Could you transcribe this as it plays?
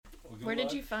Where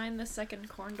did you find the second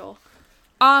corn doll?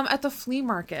 At the flea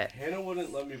market. Hannah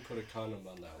wouldn't let me put a condom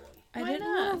on that one. Why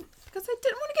not? Because I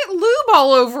didn't want to get lube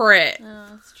all over it. Oh,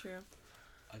 that's true.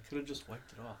 I could have just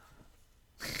wiped it off.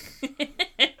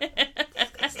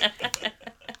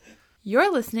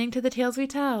 You're listening to The Tales We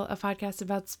Tell, a podcast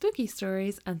about spooky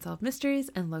stories, unsolved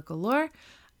mysteries, and local lore.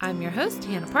 I'm your host,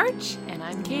 Hannah Parch. And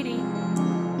I'm Katie.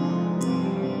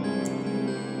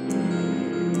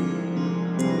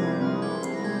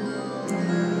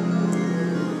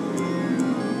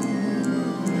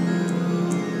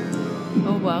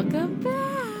 Oh, welcome back.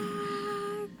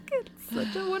 It's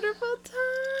such a wonderful time.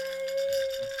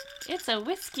 It's a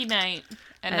whiskey night.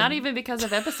 And not even because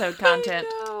of episode content.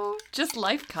 I know. Just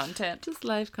life content. Just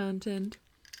live content.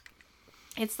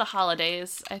 It's the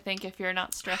holidays. I think if you're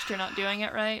not stressed, you're not doing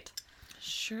it right.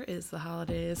 Sure is the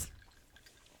holidays.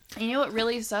 And you know what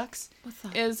really sucks? What's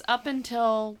that? Is up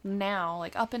until now,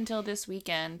 like up until this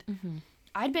weekend,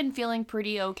 I'd been feeling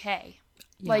pretty okay.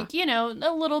 Yeah. Like, you know,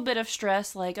 a little bit of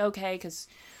stress, like, okay, because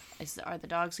are the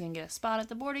dogs going to get a spot at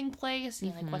the boarding place?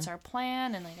 And, like, what's our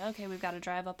plan? And, like, okay, we've got to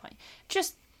drive up.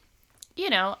 Just,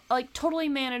 you know, like, totally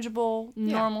manageable,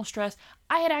 normal stress.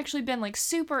 I had actually been, like,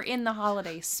 super in the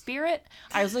holiday spirit.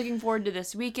 I was looking forward to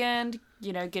this weekend,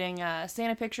 you know, getting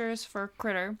Santa pictures for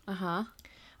Critter.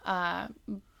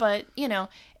 But, you know,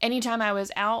 anytime I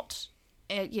was out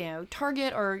at, you know,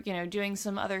 Target or, you know, doing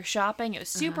some other shopping, it was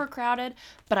super crowded,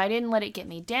 but I didn't let it get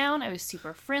me down. I was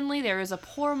super friendly. There was a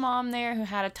poor mom there who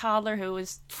had a toddler who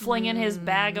was flinging his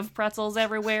bag of pretzels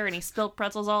everywhere, and he spilled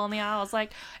pretzels all in the aisle. I was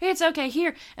like, it's okay,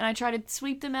 here. And I tried to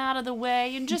sweep them out of the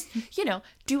way and just, you know,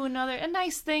 do a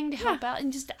nice thing to help out.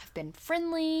 And just, I've been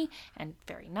friendly and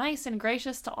very nice and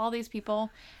gracious to all these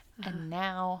people. And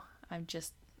now I'm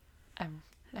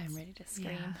ready to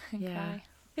scream and cry.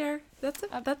 Fair. That's it.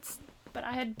 But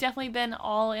I had definitely been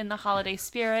all in the holiday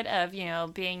spirit of, you know,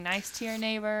 being nice to your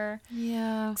neighbor.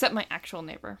 Yeah. Except my actual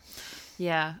neighbor.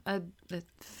 Yeah.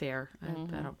 Fair. I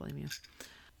don't blame you.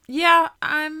 Yeah,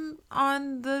 I'm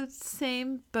on the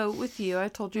same boat with you. I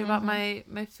told you about my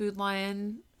Food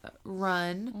Lion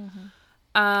run.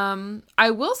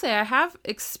 I will say I have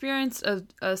experienced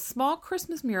a small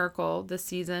Christmas miracle this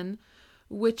season,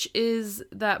 which is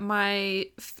that my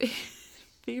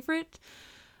favorite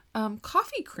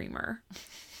coffee creamer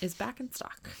is back in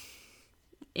stock.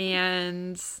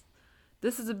 And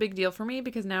this is a big deal for me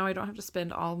because now I don't have to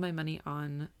spend all of my money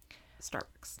on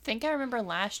Starbucks. I think I remember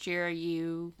last year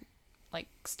you, like,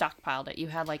 stockpiled it. You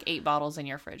had, like, 8 bottles in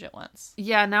your fridge at once.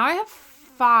 Yeah, now I have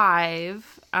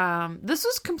 5. This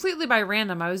was completely by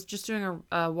random. I was just doing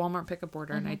a Walmart pickup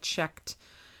order and I checked,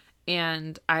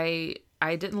 and I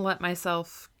didn't let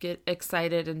myself get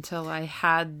excited until I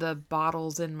had the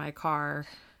bottles in my car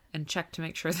and checked to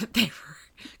make sure that they were...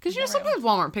 Because, you know, sometimes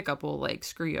Walmart pickup will, like,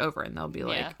 screw you over and they'll be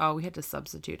like, oh, we had to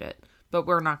substitute it. But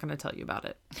we're not going to tell you about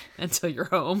it until you're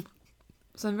home.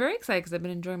 So I'm very excited because I've been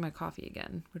enjoying my coffee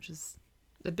again, which is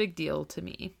a big deal to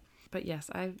me. But yes,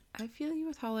 I feel you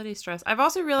with holiday stress. I've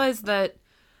also realized that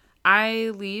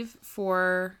I leave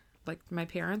for, like, my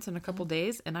parents in a couple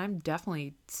days, and I'm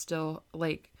definitely still,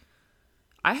 like...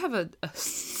 I have a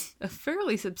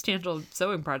fairly substantial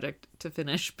sewing project to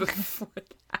finish before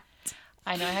that.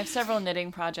 I know. I have several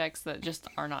knitting projects that just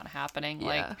are not happening. Yeah.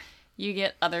 Like, you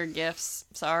get other gifts.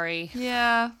 Sorry.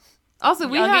 Yeah.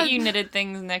 Also, I'll get you knitted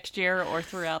things next year or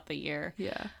throughout the year.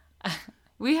 Yeah.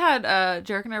 We had,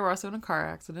 Jarek and I were also in a car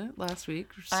accident last week,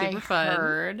 which was super fun. I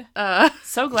heard.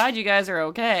 So glad you guys are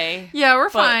okay. Yeah,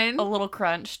 we're fine. A little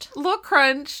crunched.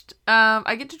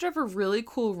 I get to drive a really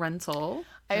cool rental.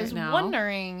 I was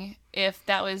wondering if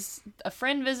that was a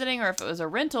friend visiting or if it was a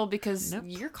rental because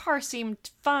your car seemed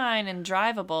fine and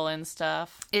drivable and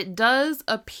stuff. It does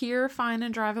appear fine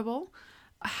and drivable.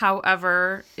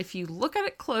 However, if you look at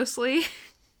it closely,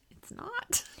 it's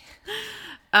not.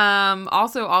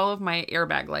 Also, all of my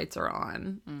airbag lights are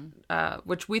on,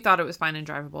 which we thought it was fine and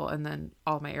drivable. And then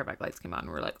all of my airbag lights came on and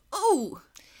we're like, oh,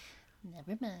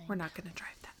 never mind. We're not going to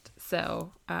drive that.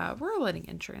 So we're letting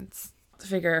insurance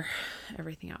figure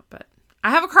everything out, but I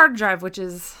have a car to drive, and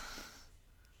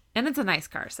it's a nice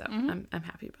car, so I'm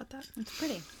happy about that. It's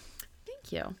pretty.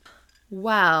 Thank you.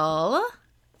 Well,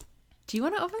 do you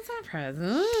want to open some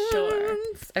presents? Sure.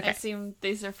 Okay. I assume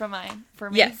these are for me.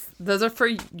 Yes, those are for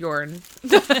Jorn.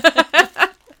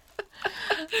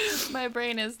 My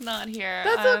brain is not here.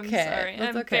 That's I'm okay. sorry.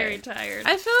 That's I'm very tired.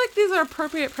 I feel like these are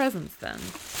appropriate presents then.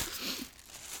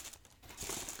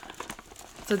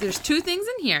 So there's 2 things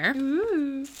in here.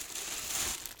 Ooh.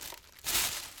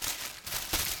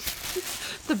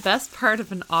 The best part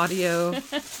of an audio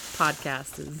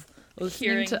podcast is listening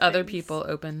Hearing to other things. people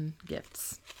open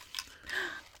gifts.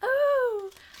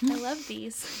 I love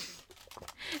these.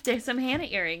 There's some Hannah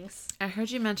earrings. I heard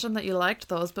you mention that you liked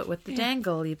those, but with the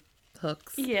dangly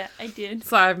hooks. Yeah, I did.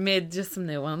 So I've made just some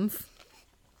new ones.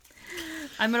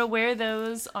 I'm going to wear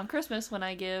those on Christmas when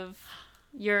I give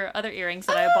your other earrings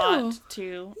that I bought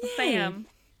to Fam.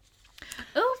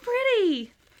 Oh,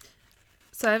 pretty.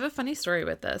 So I have a funny story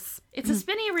with this. It's a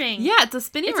spinny ring. Yeah, it's a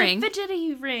spinny ring. It's a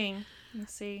fidgety ring.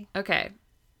 Let's see. Okay.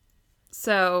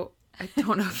 So I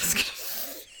don't know if it's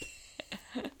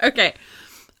going to... Okay.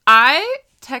 I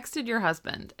texted your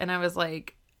husband and I was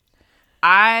like,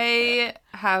 I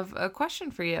have a question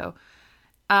for you.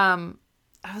 I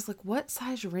was like, what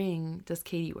size ring does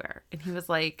Katie wear? And he was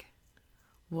like,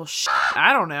 well,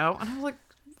 I don't know. And I was like,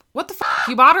 what the fuck?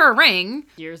 You bought her a ring.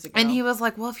 Years ago. And he was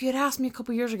like, well, if you had asked me a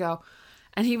couple years ago.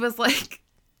 And he was like,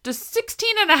 does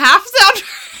 16 and a half sound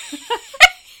right?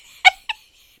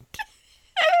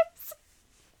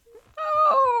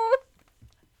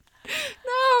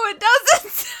 No, it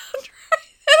doesn't sound right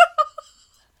at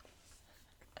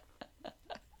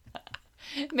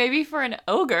all. Maybe for an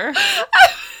ogre. I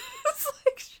was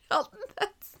like, Sheldon,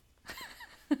 that's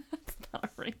Not a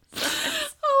ring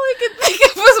size. all I could think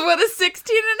of was what a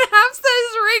 16 and a half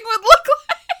size ring would look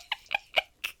like.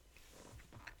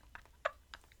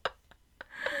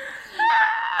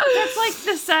 That's like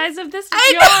the size of this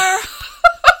I jar.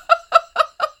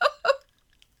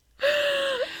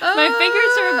 My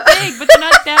fingers are big, but they're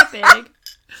not that big.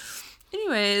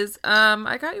 Anyways,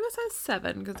 I got you a size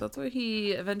 7 because that's what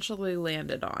he eventually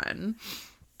landed on.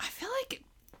 I feel like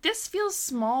this feels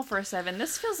small for a 7.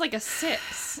 This feels like a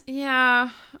 6. Yeah,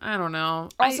 I don't know.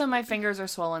 Also, my fingers are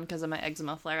swollen because of my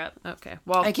eczema flare-up. Okay,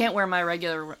 well, I can't wear my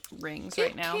regular rings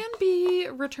right now. It can be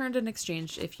returned and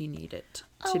exchanged if you need it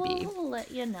to be. I'll let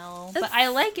you know. But I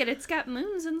like it. It's got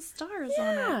moons and stars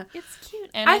on Yeah. it. It's cute.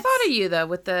 And I thought of you, though,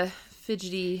 with the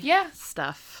fidgety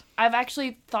stuff. I've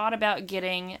actually thought about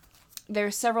getting...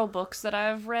 There's several books that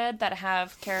I've read that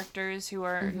have characters who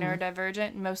are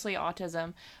neurodivergent, mostly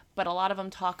autism, but a lot of them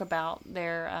talk about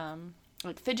their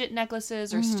like fidget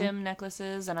necklaces or stem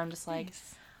necklaces, and I'm just like,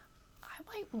 I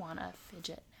might want a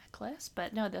fidget necklace,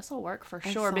 but no, this will work for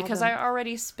sure because them. I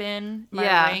already spin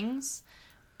my rings,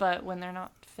 but when they're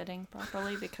not fitting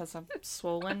properly because I'm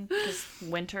swollen because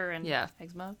winter and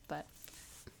eczema, but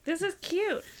this is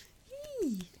cute.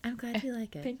 I'm glad you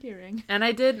like it. Pinky ring. And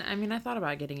I thought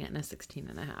about getting it in a 16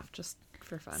 and a half just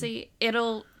for fun. See,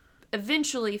 it'll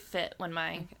eventually fit when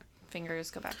my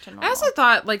fingers go back to normal. I also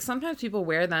thought, like, sometimes people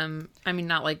wear them, I mean,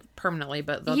 not, like, permanently,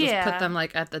 but they'll just put them,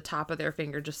 like, at the top of their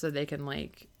finger just so they can,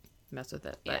 like, mess with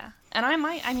it. But. Yeah.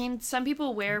 And some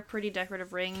people wear pretty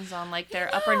decorative rings on, like,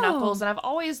 their upper knuckles, and I've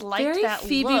always liked very that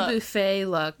Phoebe look. Buffet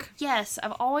look. Yes,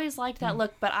 I've always liked that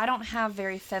look, but I don't have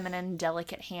very feminine,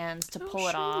 delicate hands to pull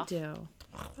it off. You do.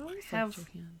 I always Have- liked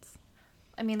your hands.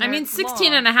 I mean,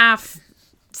 16 and a half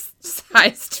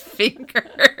sized fingers.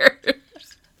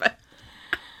 But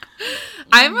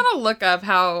I'm going to look up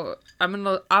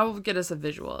I'll get us a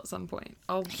visual at some point.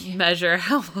 I'll measure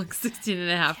how long 16 and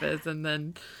a half is and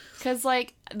then. Because,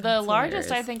 like, the That's largest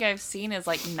hilarious. I think I've seen is,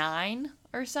 like, 9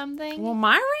 or something. Well,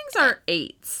 my rings are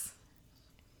 8s.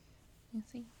 You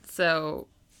see? So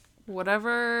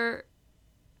whatever,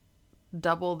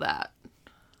 double that.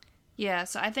 Yeah,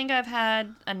 so I think I've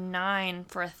had a 9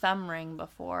 for a thumb ring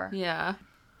before. Yeah.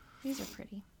 These are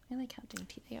pretty. I like how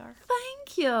dainty they are.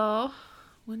 Thank you.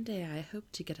 One day I hope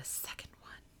to get a second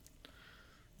one.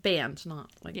 Band,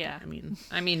 not like I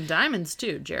mean diamonds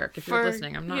too, Jarek. If you're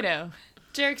listening, I'm not. You know,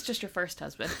 Jarek's just your first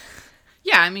husband.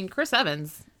 Yeah, I mean Chris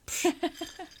Evans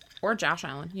or Josh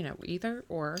Allen. You know, either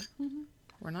or.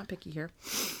 We're not picky here.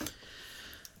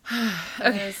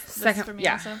 Okay, This second. for me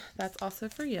Yeah, also. that's also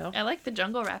for you. I like the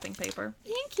jungle wrapping paper.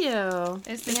 Thank you. I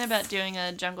was thinking about doing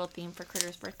a jungle theme for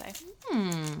Critter's birthday.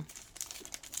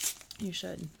 You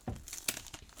should.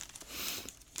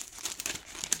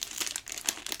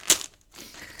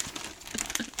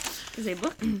 Is a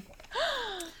book? It's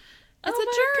a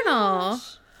journal.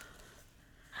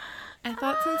 I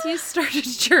thought since you started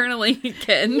journaling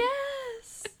again.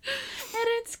 Yes! And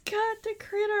it's got the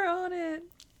critter on it.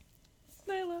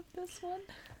 I love this one.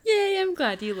 Yay, I'm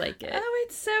glad you like it. Oh,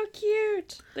 it's so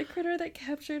cute. The critter that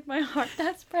captured my heart.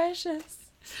 That's precious.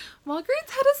 Walgreens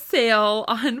had a sale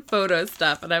on photo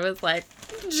stuff, and I was like,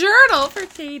 journal for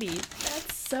Katie.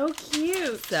 That's so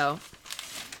cute. So,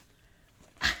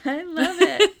 I love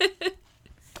it.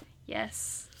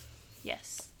 Yes.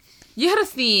 Yes. you had a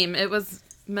theme. It was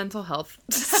mental health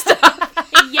stuff.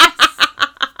 Yes.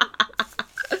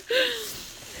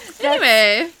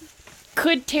 Anyway.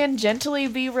 Could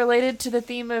tangentially be related to the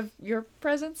theme of your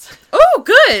presence. Oh,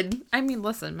 good. I mean,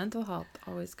 listen, mental health,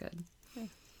 always good.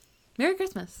 Merry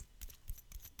Christmas.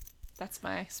 That's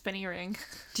my spinny ring.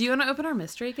 Do you want to open our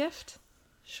mystery gift?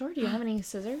 Sure. Do you have any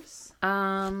scissors?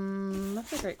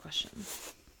 That's a great question.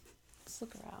 Let's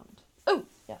look around. Oh,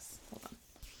 yes. Hold on.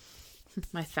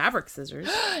 My fabric scissors.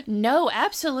 No,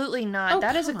 absolutely not. Oh,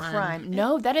 that is a come on. crime.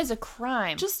 No, that is a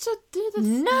crime. Just to do this.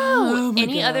 No. Oh my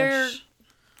Any other gosh.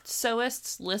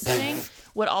 sewists listening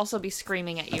would also be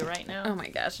screaming at you right now. Oh my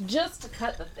gosh. Just to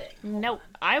cut the thing. Nope.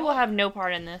 I will have no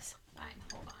part in this. Fine.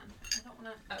 Hold on. I don't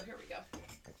want to. Oh, here we go.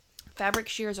 Fabric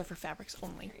shears are for fabrics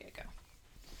only. Here you go.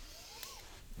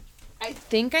 I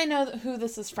think I know who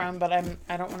this is from, but I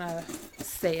don't want to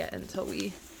say it until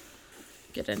we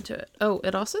get into it. Oh,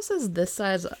 it also says this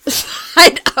side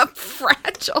up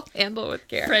fragile handle with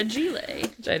care. Fragile.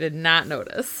 Which I did not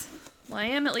notice. Well, I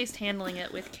am at least handling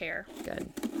it with care.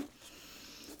 Good.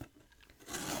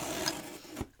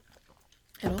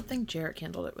 I don't think Jarek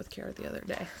handled it with care the other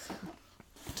day. So.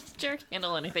 Jarek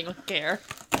handle anything with care.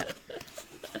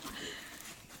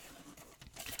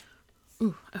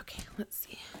 Ooh, okay, let's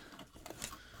see.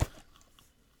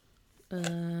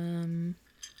 Ooh.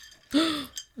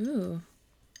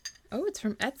 Oh, it's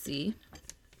from Etsy.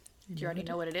 Do you already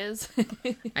know what it is?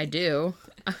 I do.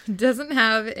 Doesn't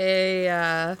have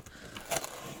a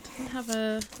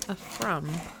from.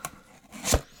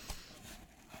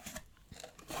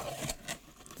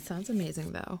 Sounds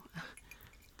amazing though.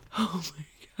 Oh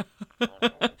my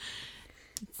god.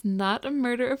 It's not a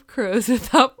murder of crows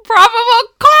without probable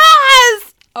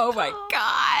cause. Oh my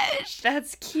gosh.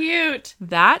 That's cute.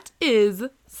 That is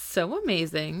so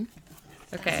amazing.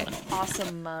 Okay. That's an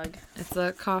awesome mug. It's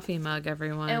a coffee mug,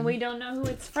 everyone. And we don't know who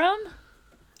it's from?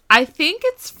 I think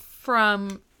it's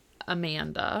from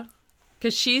Amanda.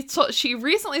 Because she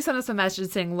recently sent us a message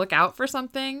saying, look out for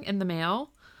something in the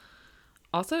mail.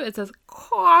 Also, it says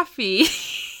coffee.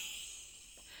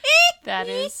 That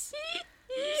is...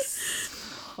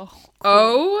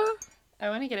 Oh I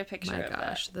want to get a picture my of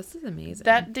gosh, that. this is amazing.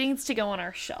 That needs to go on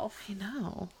our shelf. I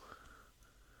know.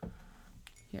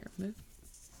 Here, move.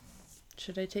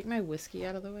 Should I take my whiskey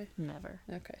out of the way? Never.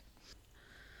 Okay.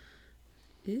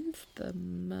 Is the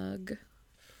mug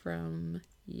from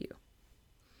you?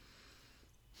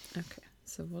 Okay,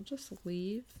 so we'll just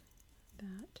leave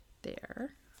that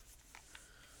there.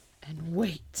 And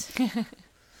wait.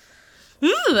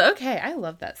 Ooh, okay, I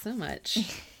love that so much.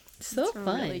 So It's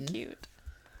fun. really cute.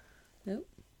 Nope.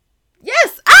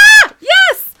 Yes! Ah!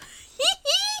 Yes!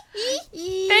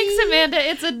 Thanks, Amanda.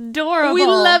 It's adorable. We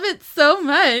love it so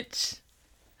much.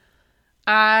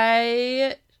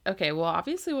 Okay, well,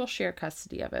 obviously we'll share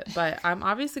custody of it, but I'm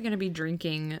obviously going to be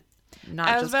drinking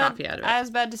not just coffee out of it. I was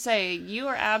about to say, you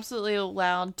are absolutely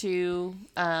allowed to,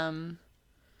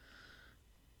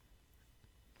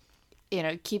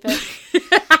 keep it.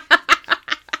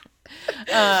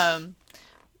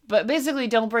 But basically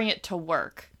don't bring it to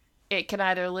work. It can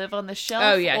either live on the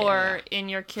shelf or in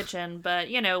your kitchen. But,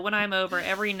 when I'm over,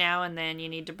 every now and then you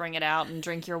need to bring it out and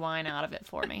drink your wine out of it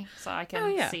for me so I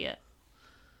can see it.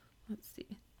 Let's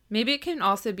see. Maybe it can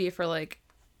also be for,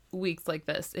 weeks like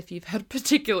this. If you've had a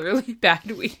particularly bad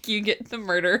week, you get the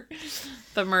murder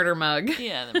mug.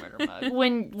 Yeah, the murder mug.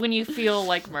 When you feel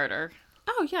like murder.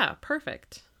 Oh, yeah.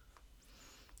 Perfect.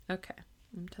 Okay.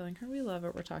 I'm telling her we love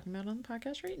it. We're talking about it on the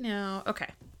podcast right now. Okay.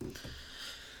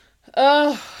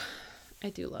 Oh, I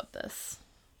do love this.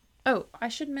 Oh, I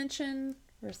should mention...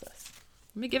 Where's this?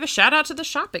 Let me give a shout out to the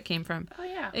shop it came from. Oh,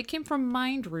 yeah. It came from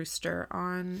Mind Rooster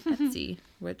on Etsy,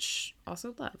 which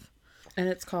also love. And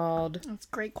it's called... It's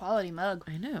great quality mug.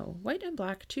 I know. White and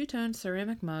black two-tone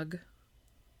ceramic mug.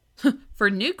 For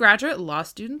new graduate law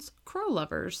students, crow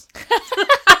lovers.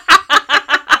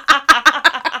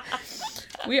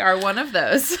 We are one of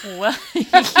those. Well,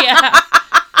 yeah.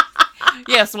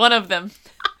 Yes, one of them.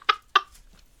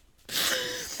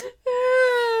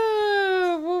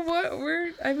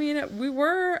 We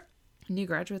were new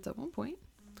graduates at one point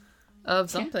of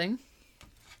something.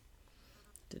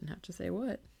 Didn't have to say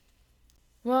what.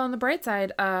 Well, on the bright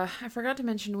side, I forgot to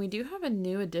mention we do have a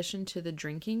new addition to the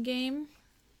drinking game.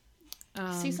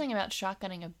 See something about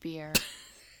shotgunning a beer.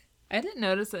 I didn't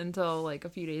notice it until a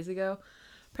few days ago.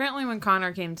 Apparently when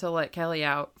Connor came to let Kelly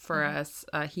out for us,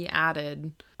 he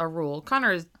added a rule.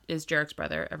 Connor is Jarek's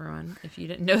brother, everyone, if you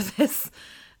didn't know this.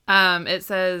 It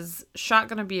says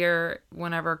shotgun a beer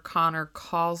whenever Connor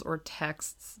calls or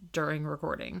texts during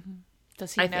recording.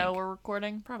 Does he know we're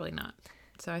recording? Probably not.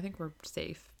 So I think we're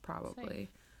safe,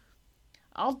 probably.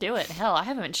 I'll do it. Hell, I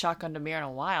haven't shotgunned a beer in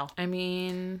a while. I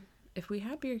mean, if we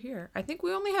had beer here. I think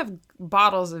we only have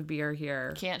bottles of beer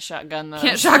here. Can't shotgun those.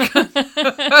 Can't shotgun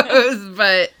those,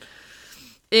 but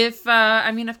if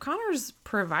Connor's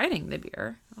providing the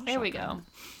beer, there we go.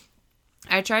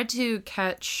 I tried to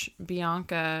catch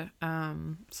Bianca.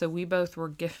 So we both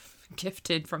were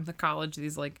gifted from the college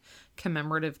these like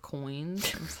commemorative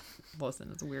coins. Listen,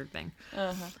 it's a weird thing.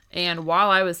 And while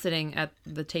I was sitting at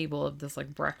the table of this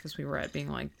like breakfast we were at, being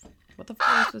like, what the fuck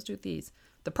are we supposed to do with these?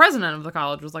 The president of the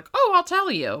college was like, oh, I'll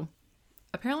tell you.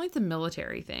 Apparently it's a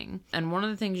military thing. And one of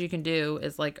the things you can do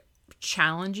is like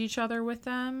challenge each other with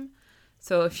them.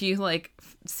 So if you like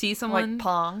see someone Like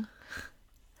Pong.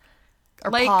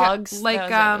 Or Like- Pogs. like,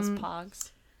 That was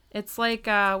Pogs. it's like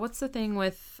what's the thing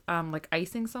with like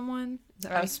icing someone? Is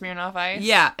it Or Smirnoff Ice.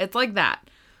 Yeah, it's like that.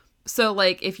 So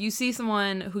like if you see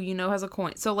someone who you know has a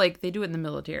coin, so like they do it in the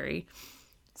military.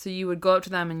 So you would go up to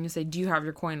them and you say, do you have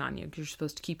your coin on you? Because you're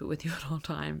supposed to keep it with you at all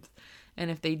times.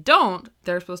 And if they don't,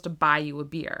 they're supposed to buy you a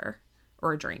beer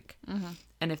or a drink.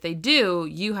 And if they do,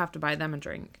 you have to buy them a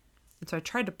drink. And so I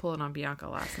tried to pull it on Bianca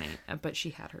last night, but she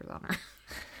had hers on her.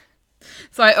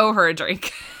 So I owe her a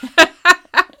drink.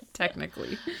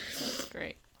 Technically. That's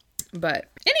great.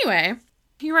 But anyway,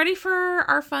 you ready for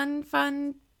our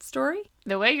fun story?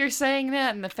 The way you're saying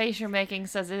that and the face you're making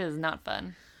says it is not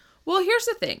fun. Well, here's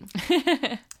the thing.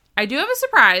 I do have a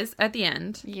surprise at the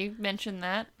end. You mentioned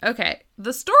that. Okay.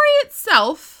 The story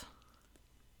itself,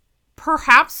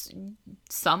 perhaps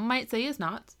some might say is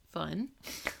not fun.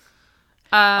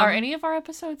 Are any of our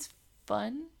episodes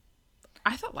fun?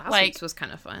 I thought last like- week's was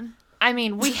kind of fun. I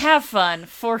mean, we have fun,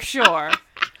 for sure.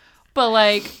 But,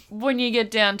 like, when you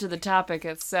get down to the topic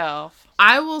itself,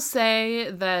 I will say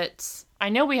that I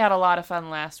know we had a lot of fun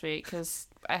last week because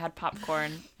I had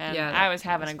popcorn and Yeah, I that was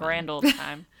having was a fun. grand old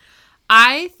time.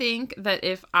 I think that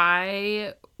if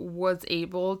I was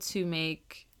able to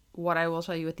make what I will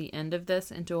tell you at the end of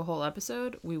this into a whole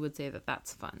episode, we would say that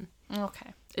that's fun.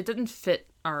 Okay. It didn't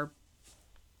fit our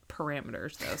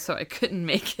parameters, though, so I couldn't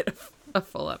make it a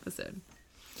full episode.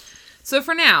 So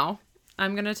for now,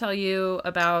 I'm going to tell you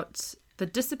about the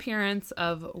disappearance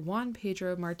of Juan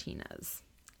Pedro Martinez,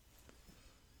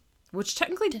 which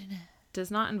technically does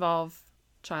not involve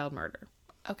child murder.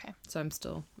 Okay. So I'm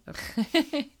still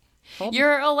okay.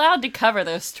 You're allowed to cover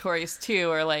those stories,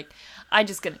 too, or, like, I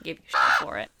just gonna give you shit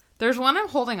for it. There's one I'm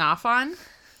holding off on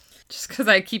just because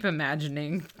I keep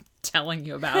imagining telling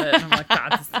you about it. And I'm like,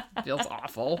 God, this feels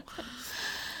awful.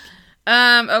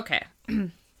 Okay.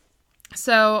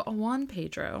 So Juan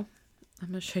Pedro, I'm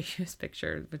going to show you his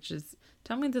picture, which is,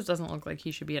 tell me this doesn't look like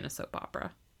he should be in a soap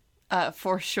opera.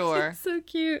 For sure. So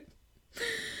cute.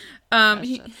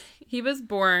 He was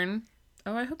born,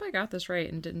 oh, I hope I got this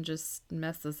right and didn't just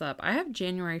mess this up. I have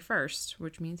January 1st,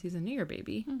 which means he's a New Year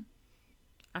baby.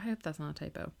 I hope that's not a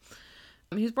typo.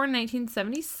 He was born in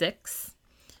 1976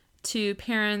 to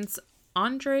parents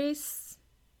Andres.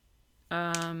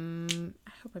 I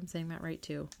hope I'm saying that right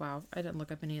too. Wow, I didn't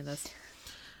look up any of this.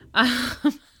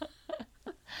 Well,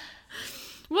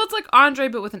 it's like Andre,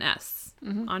 but with an S.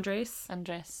 Andres.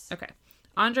 Andres. Okay.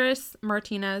 Andres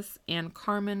Martinez and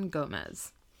Carmen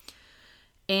Gomez.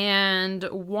 And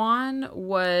Juan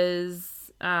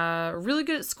was really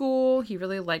good at school. He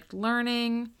really liked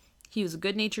learning. He was a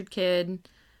good-natured kid.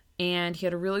 And he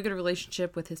had a really good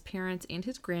relationship with his parents and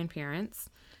his grandparents.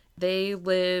 They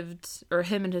lived, or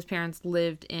him and his parents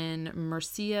lived in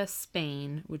Murcia,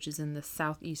 Spain, which is in the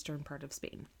southeastern part of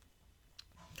Spain.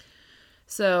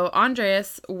 So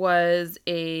Andres was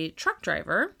a truck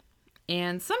driver,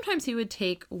 and sometimes he would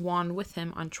take Juan with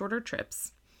him on shorter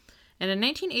trips. And in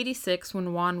 1986,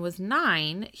 when Juan was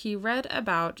 9, he read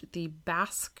about the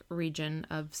Basque region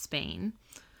of Spain,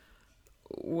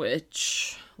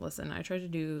 which, listen, I tried to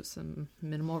do some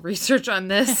minimal research on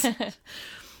this.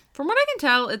 From what I can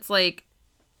tell, it's like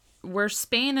where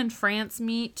Spain and France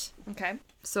meet. Okay.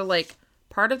 So, like,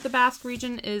 part of the Basque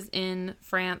region is in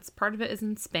France, part of it is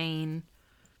in Spain.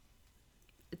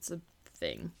 It's a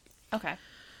thing. Okay.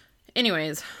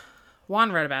 Anyways,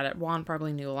 Juan read about it. Juan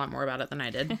probably knew a lot more about it than I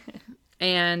did.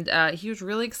 And he was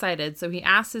really excited. So he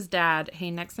asked his dad,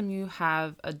 hey, next time you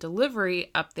have a delivery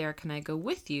up there, can I go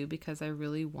with you? Because I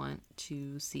really want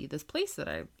to see this place that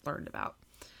I learned about.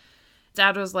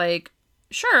 Dad was like,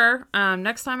 sure.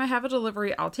 Next time I have a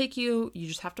delivery, I'll take you. You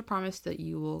just have to promise that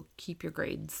you will keep your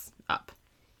grades up.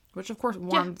 Which, of course,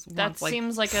 Juan's that like...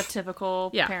 seems like a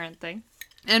typical Yeah. parent thing.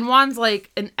 And Juan's like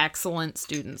an excellent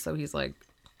student. So he's like,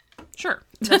 sure.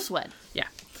 No sweat. Yeah.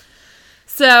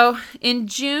 So in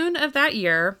June of that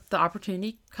year, the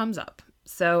opportunity comes up.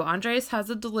 So Andres has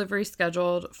a delivery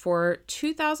scheduled for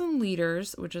 2,000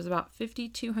 liters, which is about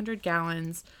 5,200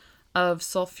 gallons of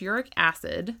sulfuric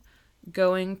acid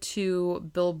going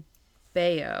to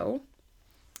Bilbao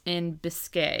in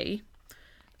Biscay,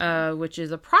 which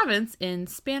is a province in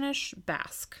Spanish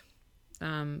Basque.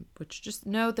 which just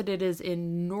know that it is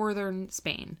in northern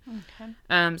Spain.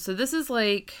 Okay. So this is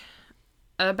like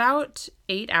about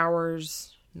 8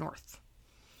 hours north.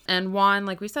 And Juan,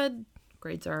 like we said,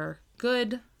 grades are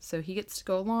good, so he gets to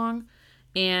go along.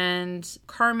 And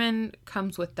Carmen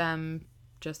comes with them,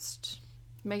 just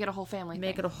Make it a whole family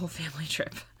make thing. it a whole family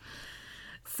trip.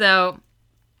 So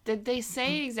Did they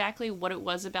say exactly what it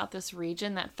was about this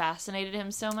region that fascinated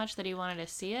him so much that he wanted to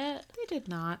see it? they did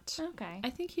not. Okay. I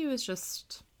think he was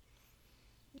just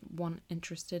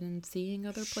interested in seeing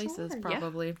other places, Sure, yeah.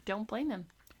 probably. Don't blame him.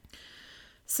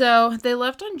 So they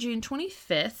left on June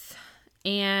 25th.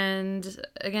 And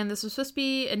again, this was supposed to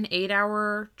be an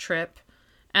 8-hour trip.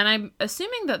 And I'm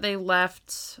assuming that they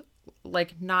left,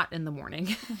 like, not in the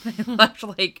morning. They left,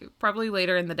 like, probably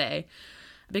later in the day.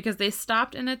 Because they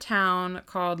stopped in a town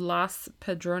called Las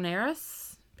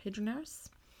Pedroneras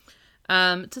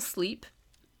to sleep.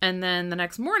 And then the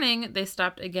next morning, they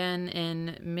stopped again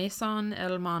in Mason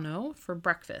El Mano for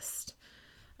breakfast.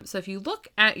 So if you look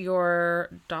at your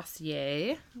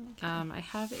dossier, I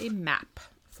have a map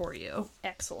for you.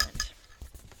 Excellent.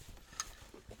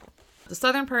 The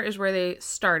southern part is where they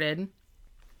started.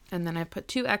 And then I put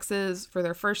 2 X's for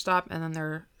their first stop and then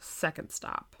their second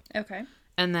stop. Okay.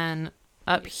 And then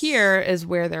up here is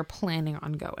where they're planning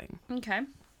on going. Okay.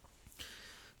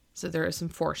 So there is some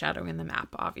foreshadowing in the map,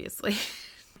 obviously.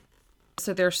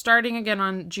 So they're starting again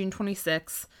on June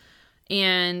 26th.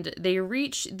 And they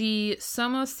reach the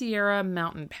Somosierra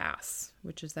Mountain Pass,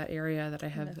 which is that area that I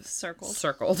have circled.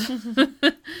 So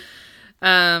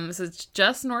it's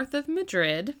just north of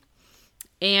Madrid.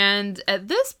 And at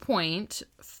this point,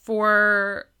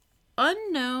 for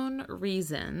unknown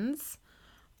reasons,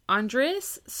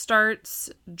 Andres starts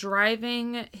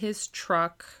driving his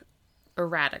truck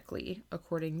erratically,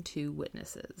 according to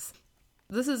witnesses.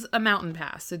 This is a mountain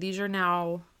pass, so these are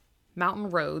now mountain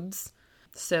roads.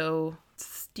 So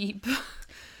steep,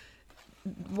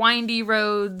 windy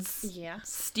roads, Yeah.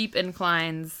 steep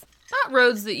inclines. Not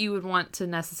roads that you would want to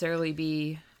necessarily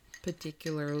be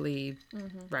particularly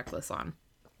reckless on.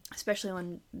 Especially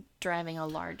when driving a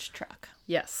large truck.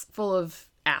 Yes, full of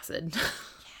acid,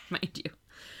 mind you.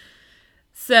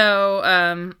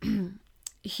 So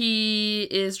he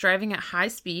is driving at high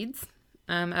speeds.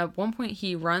 At one point,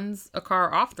 he runs a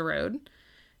car off the road.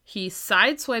 He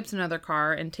sideswipes another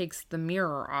car and takes the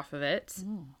mirror off of it.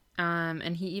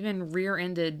 And he even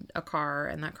rear-ended a car,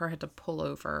 and that car had to pull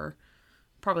over.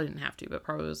 Probably didn't have to, but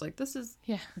probably was like, this is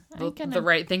the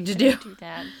right thing to do.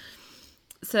 That.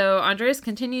 So Andres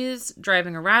continues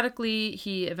driving erratically.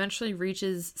 He eventually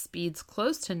reaches speeds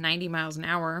close to 90 miles an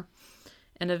hour.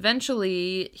 And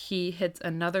eventually he hits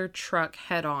another truck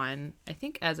head on, I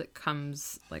think as it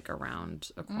comes like around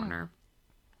a corner.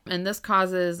 And this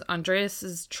causes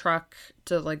Andreas's truck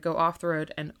to like go off the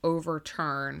road and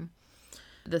overturn.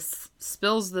 This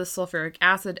spills the sulfuric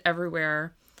acid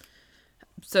everywhere.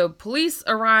 So police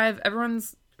arrive.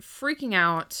 Everyone's freaking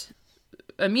out.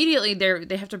 Immediately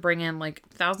they have to bring in like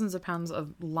thousands of pounds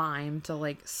of lime to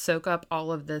like soak up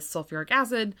all of this sulfuric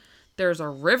acid. There's a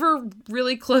river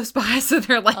really close by, so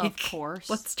they're like, Of course.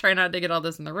 let's try not to get all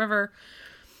this in the river.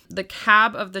 The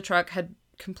cab of the truck had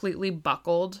completely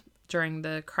buckled during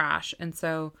the crash, and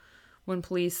so when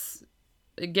police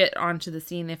get onto the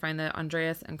scene, they find that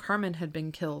Andreas and Carmen had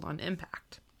been killed on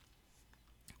impact.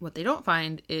 What they don't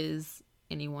find is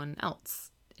anyone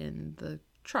else in the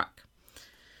truck.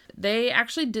 They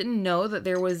actually didn't know that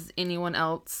there was anyone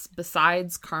else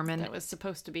besides Carmen. That was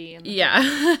supposed to be in the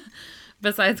Yeah.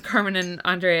 Besides Carmen and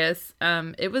Andreas.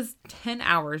 It was 10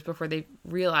 hours before they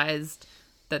realized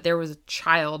that there was a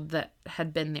child that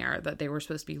had been there that they were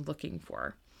supposed to be looking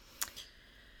for.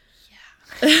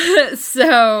 Yeah.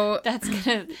 So That's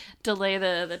gonna delay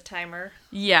the timer.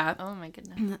 yeah. Oh my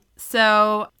goodness.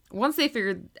 So once they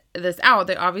figured this out,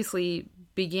 they obviously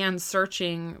began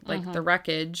searching like the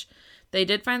wreckage. They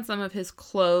did find some of his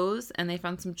clothes, and they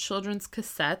found some children's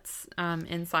cassettes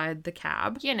inside the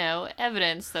cab. You know,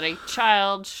 evidence that a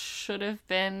child should have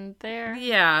been there.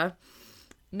 Yeah.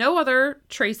 No other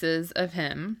traces of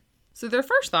him. So their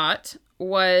first thought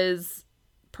was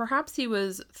perhaps he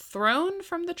was thrown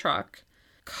from the truck,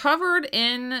 covered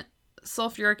in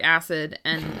sulfuric acid,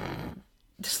 and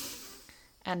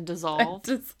And dissolved.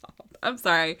 dissolved. I'm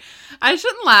sorry. I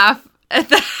shouldn't laugh at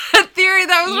that theory.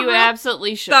 That was You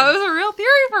absolutely should. that was a real theory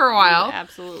for a while. You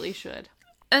absolutely should.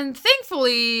 And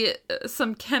thankfully,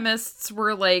 some chemists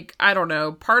were like, I don't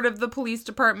know, part of the police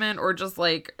department or just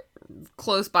like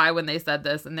close by when they said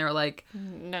this. And they were like,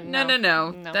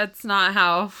 no. That's not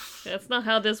how That's not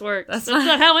how this works. That's That's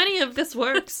not how any of this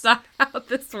works. that's not how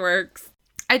this works.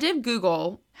 I did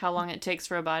Google. How long it takes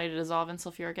for a body to dissolve in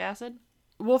sulfuric acid?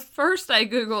 Well, first I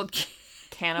Googled,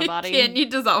 Can a body? can you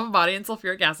dissolve a body in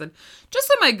sulfuric acid? Just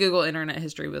so my Google internet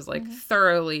history was like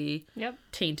thoroughly Yep.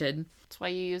 tainted. That's why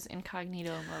you use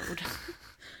incognito mode.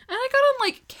 And I got on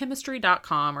like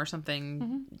chemistry.com or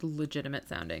something legitimate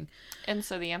sounding. And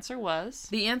so the answer was?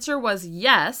 The answer was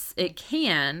yes, it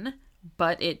can,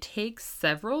 but it takes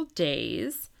several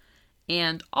days.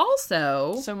 And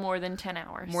also... So more than 10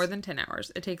 hours. More than 10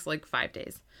 hours. It takes like 5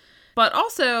 days. But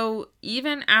also,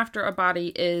 even after a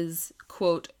body is,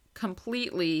 quote,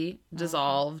 completely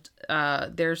dissolved,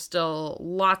 there's still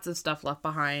lots of stuff left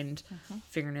behind.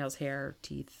 Fingernails, hair,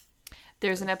 teeth.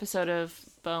 There's an episode of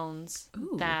Bones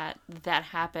Ooh. that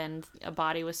happened. A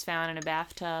body was found in a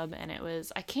bathtub, and it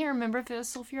was, I can't remember if it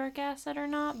was sulfuric acid or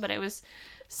not, but it was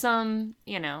some,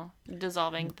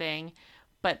 dissolving thing.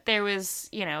 But there was,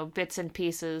 bits and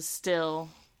pieces still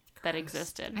that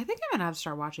existed. I think I'm going to have to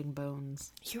start watching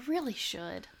Bones. You really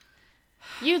should.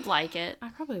 You'd like it. I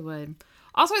probably would.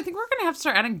 Also, I think we're going to have to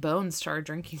start adding Bones to our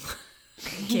drinking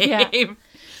game. Yeah.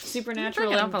 Supernatural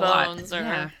Bring it and up a lot. Bones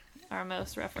are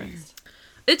most referenced.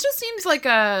 It just seems like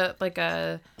a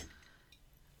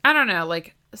I don't know,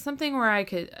 like something where I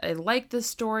like the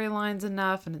storylines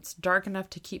enough and it's dark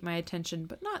enough to keep my attention,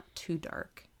 but not too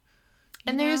dark.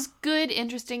 And there's good,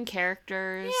 interesting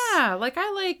characters. Yeah, like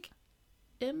I like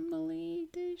Emily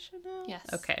Deschanel. Yes.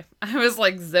 Okay. I was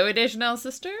like Zooey Deschanel's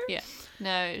sister? Yeah.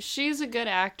 No, she's a good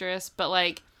actress, but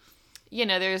like,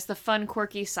 there's the fun,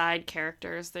 quirky side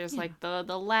characters. There's like the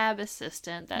lab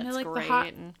assistant that's like the great.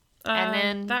 hot- and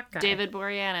then that guy. David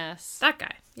Boreanaz That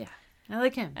guy. Yeah. I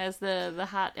like him. as the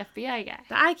hot FBI guy.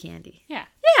 The eye candy. Yeah.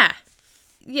 Yeah.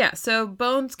 Yeah, so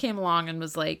Bones came along and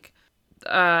was like,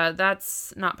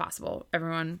 that's not possible,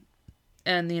 everyone.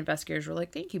 And the investigators were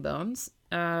like, thank you, Bones.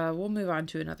 We'll move on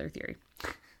to another theory.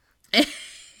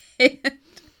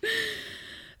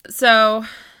 So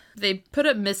they put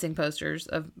up missing posters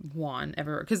of Juan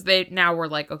everywhere because they now were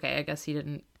like, okay, I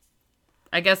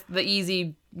guess the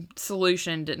easy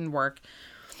solution didn't work.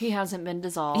 He hasn't been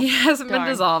dissolved. He hasn't been Darn.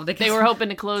 dissolved. They were hoping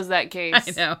to close that case.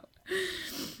 I know.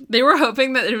 They were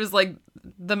hoping that it was like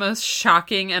the most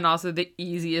shocking and also the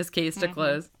easiest case to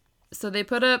close. So they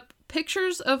put up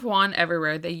pictures of Juan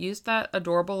everywhere. They used that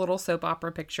adorable little soap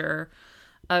opera picture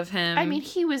of him. I mean,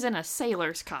 he was in a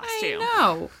sailor's costume. I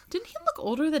know. Didn't he look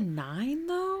older than 9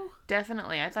 though?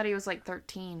 Definitely. I thought he was like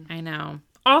 13. I know.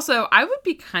 Also, I would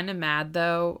be kind of mad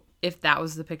though if that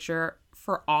was the picture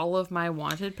for all of my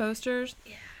wanted posters.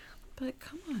 Yeah. But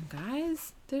come on,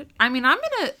 guys.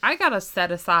 I gotta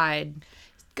set aside.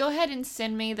 Go ahead and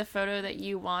send me the photo that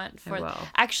you want for. I will.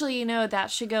 Actually,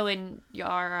 that should go in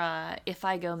your If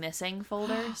I Go Missing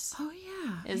folders. Oh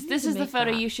yeah. This is the photo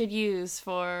you should use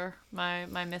for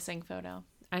my missing photo.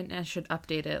 I should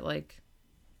update it like,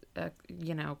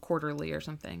 quarterly or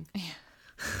something. Yeah.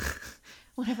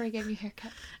 Whenever I give you a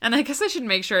haircut. And I guess I should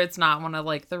make sure it's not one of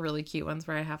like the really cute ones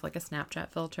where I have like a Snapchat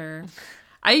filter.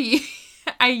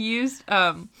 I used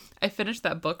I finished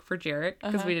that book for Jarek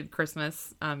because we did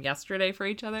Christmas yesterday for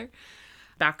each other.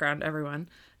 Background, everyone.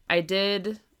 I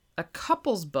did a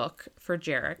couples book for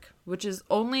Jarek, which is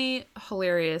only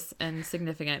hilarious and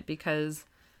significant because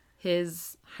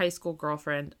his high school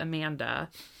girlfriend Amanda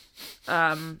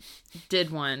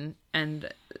did one, and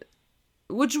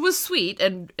which was sweet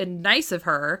and nice of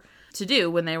her to do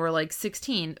when they were like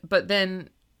 16, but then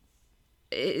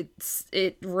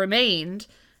it remained.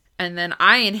 And then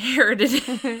I inherited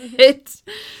it.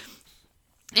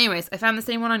 Anyways, I found the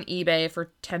same one on eBay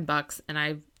for $10, and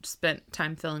I spent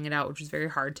time filling it out, which was very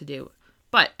hard to do.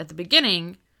 But at the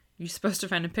beginning, you're supposed to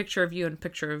find a picture of you and a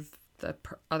picture of the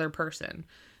other person.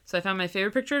 So I found my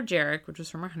favorite picture of Jarek, which was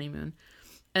from our honeymoon.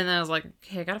 And then I was like,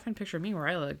 okay, I gotta find a picture of me where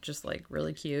I look just like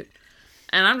really cute.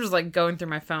 And I'm just like going through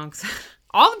my phone because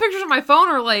all the pictures on my phone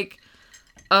are like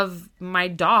of my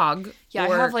dog. Yeah,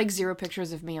 I have like 0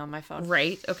 pictures of me on my phone.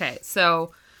 Right. Okay.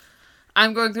 So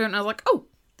I'm going through it and I was like, oh,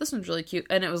 this one's really cute.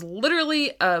 And it was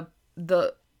literally a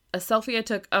selfie I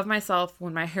took of myself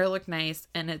when my hair looked nice,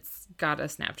 and it's got a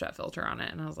Snapchat filter on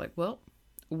it. And I was like, well,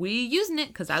 we using it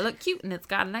because I look cute and it's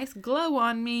got a nice glow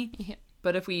on me. Yeah.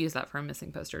 But if we use that for a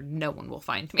missing poster, no one will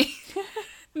find me.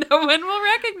 No one will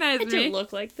recognize me. I don't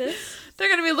look like this. They're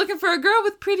going to be looking for a girl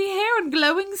with pretty hair and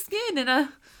glowing skin and a...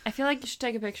 I feel like you should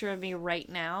take a picture of me right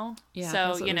now. Yeah, so,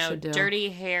 that's what we should do. Dirty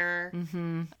hair.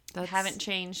 Mm-hmm. I haven't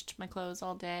changed my clothes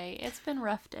all day. It's been a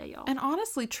rough day, y'all. And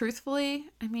honestly, truthfully,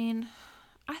 I mean,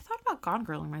 I thought about gone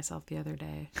girling myself the other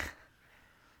day.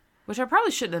 Which I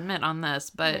probably shouldn't admit on this,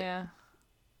 but... Yeah.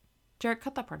 Jarek,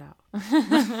 cut that part out.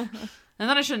 And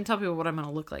then I shouldn't tell people what I'm going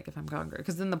to look like if I'm gone girl.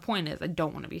 Because then the point is, I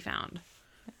don't want to be found.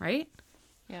 Right?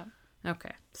 Yeah.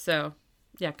 Okay. So,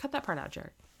 Yeah, cut that part out,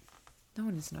 Jared. No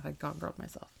one needs to know if I got girled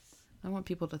myself. I want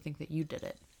people to think that you did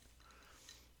it.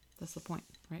 That's the point,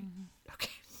 right? Mm-hmm.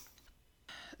 Okay.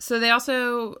 So they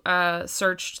also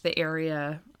searched the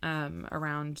area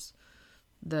around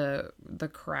the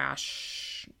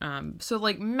crash. So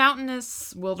like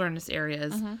mountainous wilderness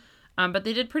areas. Mm-hmm. But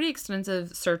they did pretty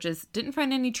extensive searches. Didn't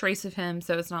find any trace of him.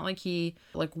 So it's not like he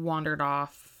like wandered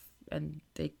off and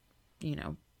they,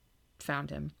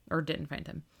 found him or didn't find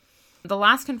him. The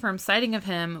last confirmed sighting of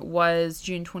him was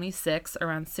June 26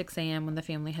 around 6 a.m. when the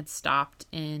family had stopped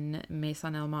in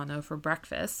Maison El Mano for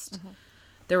breakfast. Mm-hmm.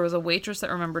 There was a waitress that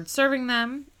remembered serving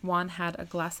them. Juan had a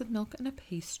glass of milk and a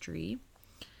pastry.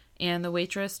 And the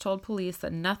waitress told police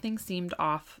that nothing seemed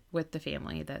off with the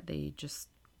family, that they just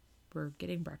were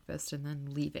getting breakfast and then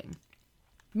leaving.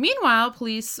 Meanwhile,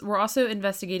 police were also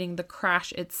investigating the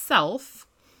crash itself.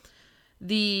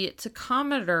 The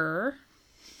tachometer.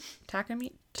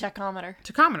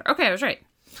 Okay, I was right.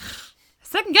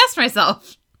 Second guessed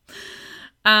myself.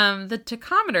 The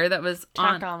tachometer that was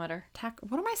tachometer.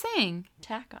 What am I saying?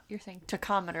 You're saying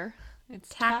tachometer. It's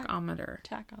tachometer.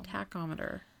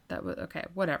 Tachometer. That was okay.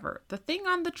 Whatever. The thing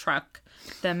on the truck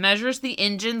that measures the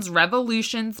engine's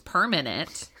revolutions per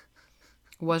minute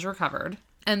was recovered,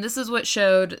 and this is what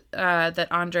showed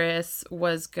that Andres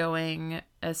was going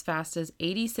as fast as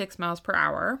 86 miles per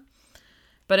hour.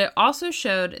 But it also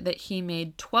showed that he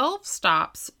made 12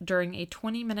 stops during a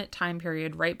 20-minute time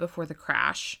period right before the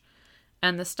crash.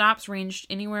 And the stops ranged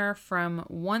anywhere from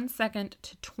 1 second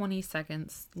to 20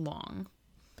 seconds long.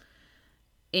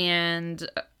 And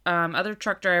other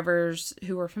truck drivers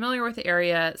who were familiar with the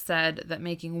area said that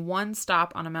making one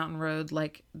stop on a mountain road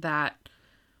like that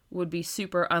would be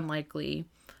super unlikely.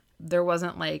 There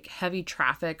wasn't like heavy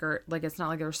traffic or like it's not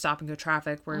like they were stopping to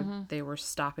traffic where they were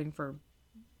stopping for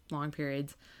long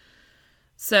periods.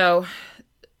 So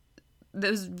it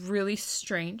was really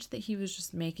strange that he was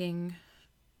just making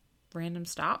random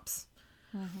stops.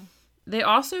 Mm-hmm. They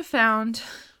also found,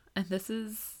 and this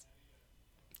is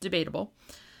debatable,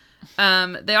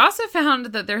 they also found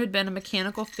that there had been a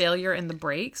mechanical failure in the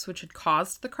brakes, which had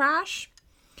caused the crash.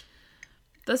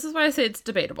 This is why I say it's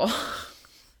debatable.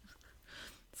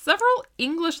 Several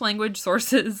English language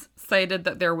sources cited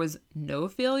that there was no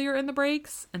failure in the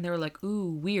brakes, and they were like,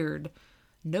 ooh, weird.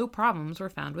 No problems were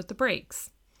found with the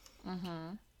brakes.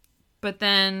 Mm-hmm. But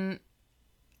then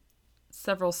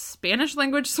several Spanish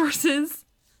language sources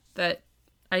that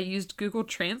I used Google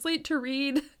Translate to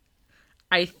read,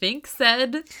 I think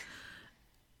said,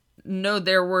 no,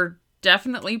 there were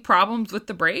definitely problems with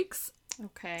the brakes.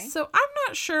 Okay. So I'm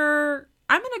not sure.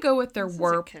 I'm going to go with there were. This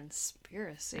is a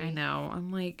conspiracy. I know.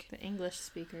 I'm like. The English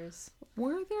speakers.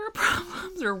 Were there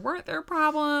problems or weren't there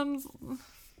problems?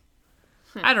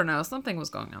 I don't know. Something was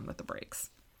going on with the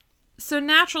brakes. So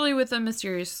naturally, with a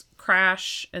mysterious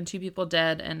crash and 2 people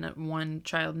dead and 1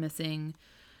 child missing,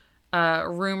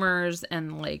 rumors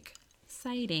and like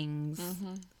sightings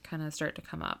kind of start to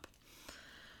come up.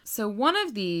 So one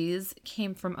of these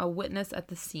came from a witness at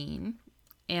the scene.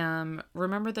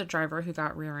 Remember the driver who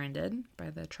got rear-ended by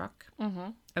the truck?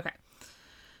 Mm-hmm. Okay.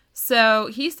 So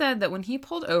he said that when he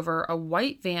pulled over, a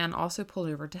white van also pulled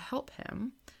over to help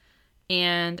him.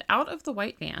 And out of the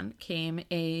white van came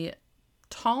a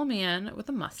tall man with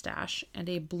a mustache and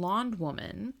a blonde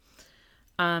woman.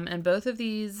 And both of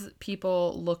these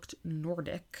people looked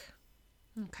Nordic.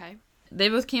 Okay. They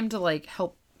both came to like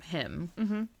help him.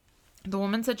 Mm-hmm. The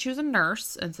woman said she was a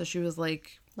nurse. And so she was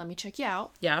like, let me check you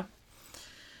out. Yeah.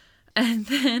 And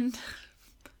then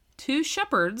 2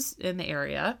 shepherds in the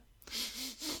area.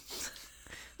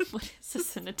 What is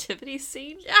this, a nativity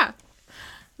scene? Yeah.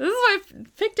 This is why I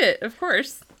picked it, of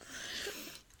course.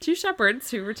 2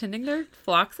 shepherds who were tending their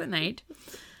flocks at night.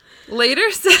 Later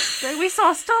said... We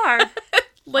saw a star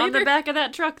on the back of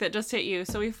that truck that just hit you,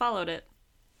 so we followed it.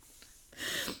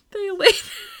 They later...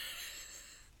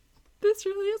 This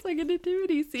really is like a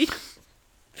nativity scene.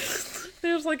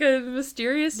 There's like a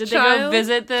mysterious child. Did they go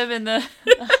visit them in the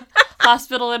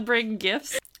hospital and bring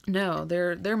gifts? No,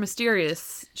 they're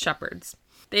mysterious shepherds.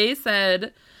 They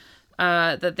said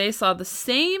that they saw the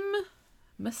same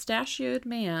mustachioed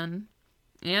man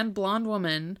and blonde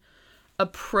woman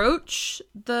approach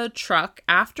the truck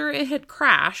after it had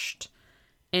crashed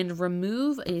and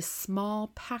remove a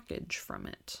small package from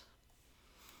it.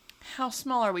 How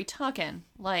small are we talking?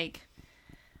 Like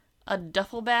a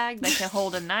duffel bag that can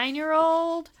hold a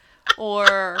 9-year-old?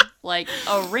 Or like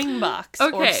a ring box?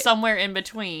 Okay. Or somewhere in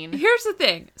between? Here's the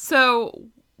thing. So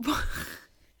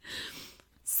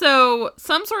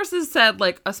some sources said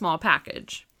like a small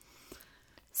package.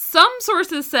 Some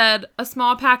sources said a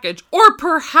small package, or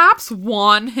perhaps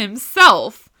Juan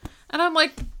himself. And I'm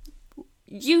like,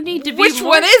 You need to be which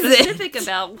more one is it? specific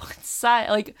about what size,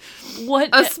 like what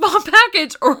a small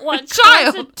package or what a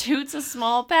child. constitutes a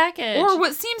small package, Or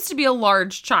what seems to be a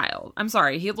large child. I'm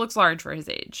sorry, he looks large for his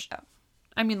age. Oh.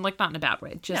 I mean, like, not in a bad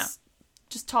way. Just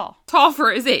just tall, tall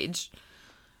for his age.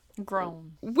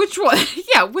 grown. Which one?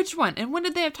 Yeah, which one? And when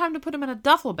did they have time to put him in a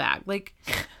duffel bag? Like,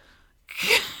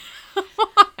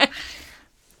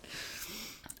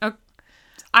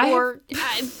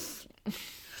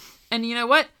 and you know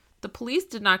what? The police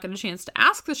did not get a chance to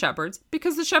ask the shepherds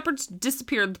because the shepherds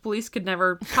disappeared. The police could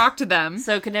never talk to them.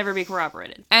 So it could never be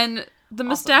corroborated. And the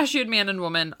mustachioed man and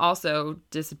woman also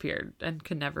disappeared and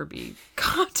could never be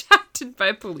contacted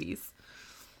by police.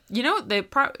 You know,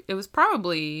 it was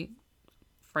probably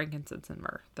frankincense and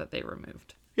myrrh that they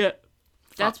removed. Yeah.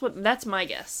 That's my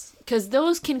guess. Because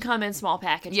those can come in small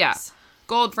packages. Yeah.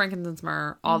 Gold, frankincense,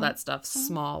 myrrh, all that stuff,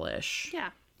 smallish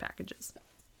packages.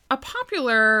 A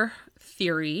popular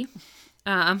theory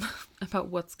about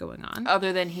what's going on.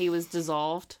 Other than he was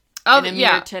dissolved in a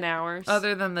mere 10 hours.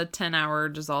 Other than the 10-hour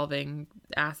dissolving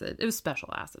acid. It was special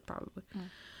acid, probably.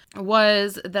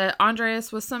 Was that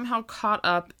Andreas was somehow caught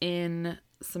up in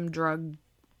some drug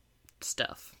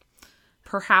stuff.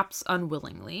 Perhaps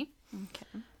unwillingly.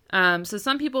 Okay. So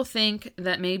some people think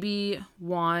that maybe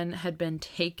Juan had been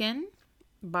taken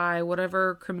by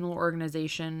whatever criminal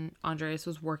organization Andreas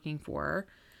was working for,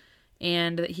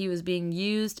 and that he was being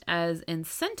used as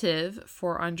incentive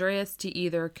for Andreas to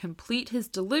either complete his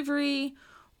delivery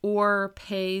or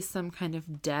pay some kind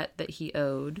of debt that he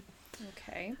owed.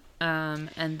 Okay.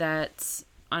 And that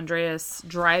Andreas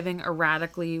driving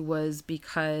erratically was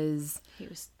because He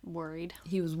was worried.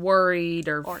 he was worried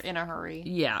or In a hurry.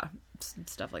 yeah,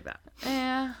 stuff like that.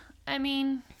 Yeah. I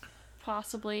mean,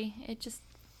 possibly. It just,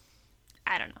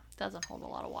 I don't know. Doesn't hold a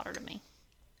lot of water to me.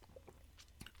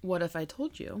 What if I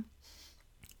told you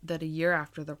that a year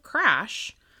after the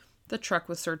crash, the truck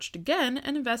was searched again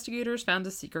and investigators found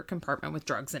a secret compartment with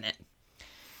drugs in it?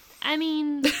 I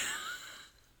mean,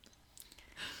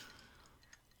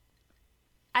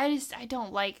 I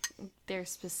don't like their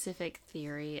specific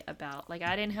theory about, like,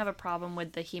 I didn't have a problem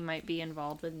with that he might be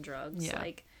involved in drugs. Yeah.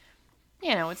 Like,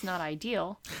 you know, it's not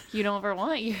ideal. You don't ever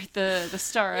want the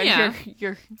star of Yeah.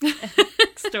 your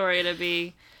story to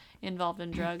be involved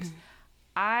in drugs.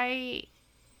 I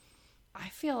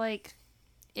feel like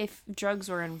if drugs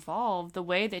were involved, the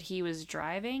way that he was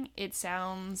driving, it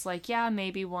sounds like, yeah,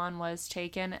 maybe one was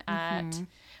taken at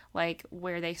like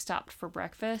where they stopped for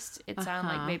breakfast. It sounded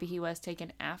like maybe he was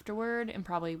taken afterward and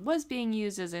probably was being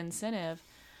used as incentive.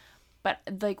 But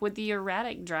like with the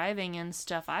erratic driving and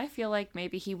stuff, I feel like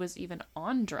maybe he was even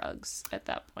on drugs at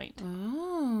that point.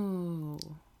 Oh,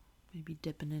 maybe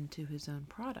dipping into his own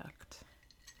product.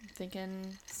 I'm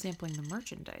thinking Sampling the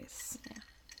merchandise. Yeah.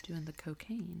 Doing the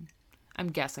cocaine. I'm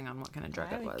guessing on what kind of drug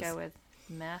I it would was. go with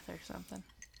meth or something.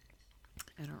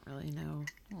 I don't really know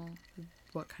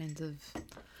what kinds of...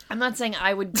 I'm not saying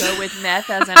I would go with meth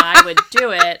as in I would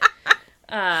do it.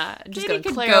 Just Katie gonna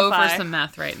could clarify. go for some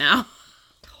meth right now.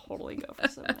 Totally go for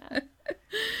some meth.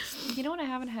 You know what I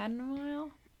haven't had in a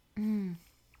while?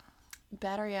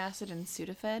 Battery acid and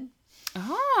Sudafed.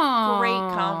 Oh. Great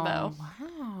combo.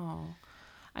 Wow.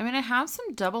 I mean, I have some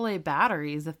AA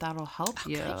batteries if that'll help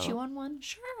you. Can I chew on one?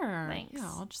 Sure. Thanks. Yeah,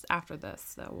 I'll just after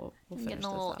this, so we'll I'm finish getting a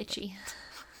this little up. itchy.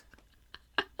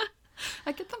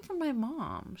 I get them from my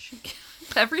mom. She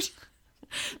every.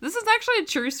 This is actually a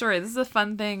true story. This is a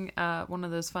fun thing. One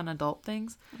of those fun adult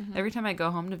things. Every time I go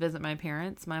home to visit my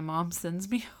parents, my mom sends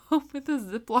me home with a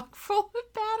Ziploc full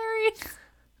of batteries.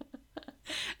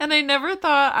 And I never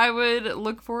thought I would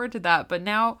look forward to that, but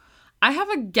now I have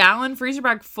a gallon freezer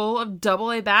bag full of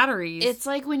AA batteries. It's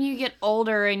like when you get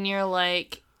older and you're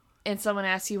like, and someone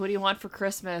asks you, what do you want for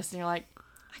Christmas? And you're like,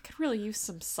 I could really use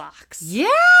some socks. Yeah.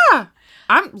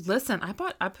 Listen, I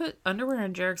put underwear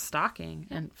in Jarek's stocking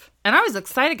and I was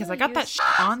excited because I got that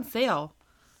on sale.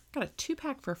 Got a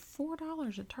 2-pack for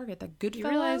 $4 at Target. That good You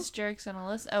fellow. realize Jarek's on a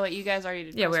list? Oh, wait, you guys already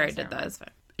did Yeah, we already Christmas, did that. never It's fine.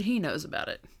 He knows about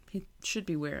it. He should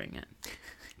be wearing it.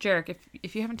 Jarek,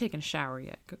 if you haven't taken a shower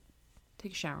yet, go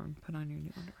take a shower and put on your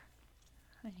new underwear.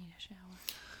 mind. I need a shower.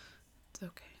 It's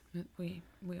okay. We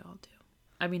all do.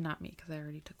 I mean, not me, because I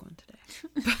already took one today.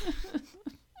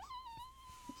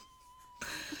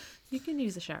 You can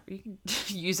use a shower. You can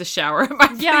use a shower at my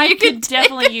house. Yeah, I could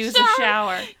definitely use a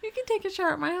shower. You can take a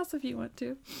shower at my house if you want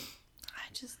to. I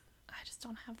just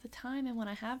don't have the time, and when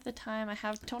I have the time,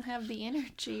 don't have the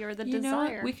energy or the You know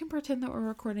desire. what? We can pretend that we're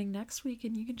recording next week,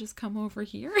 and you can just come over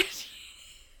here.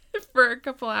 If for a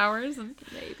couple hours. And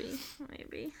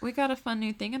Maybe. we got a fun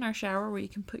new thing in our shower where you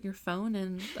can put your phone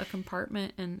in a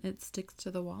compartment and it sticks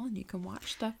to the wall and you can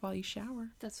watch stuff while you shower.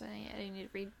 That's why I need to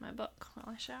read my book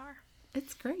while I shower.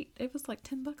 It's great. It was like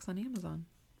 $10 on Amazon.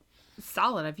 It's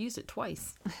solid. I've used it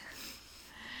twice.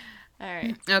 All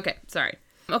right. Okay, sorry.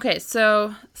 Okay,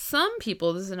 so some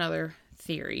people, this is another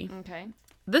theory. Okay.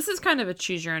 This is kind of a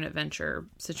choose your own adventure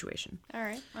situation. All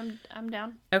right. I'm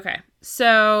down. Okay,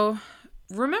 so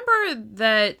remember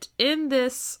that in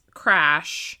this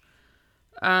crash,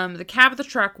 the cab of the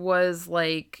truck was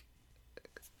like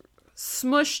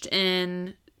smushed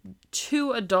in.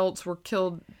 2 adults were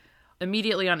killed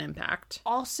immediately on impact.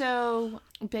 Also,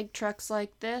 big trucks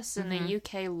like this in the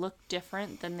UK look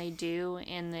different than they do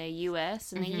in the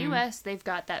US. In the US, they've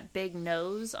got that big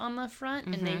nose on the front.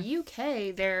 In the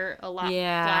UK, they're a lot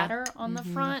flatter on the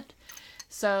front.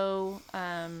 So,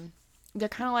 they're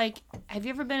kind of like, have you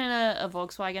ever been in a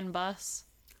Volkswagen bus?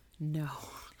 No.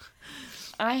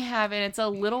 I have, and it's a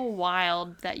little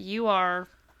wild that you are...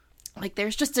 Like,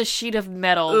 there's just a sheet of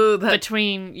metal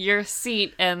between your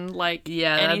seat and, like,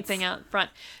 anything out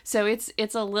front. So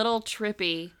it's a little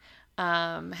trippy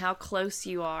how close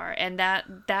you are. And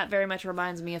that very much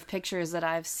reminds me of pictures that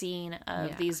I've seen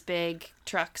of these big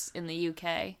trucks in the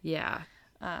UK. Yeah.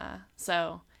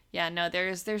 So, yeah, no,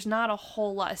 there's not a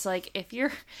whole lot. It's like, if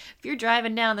you're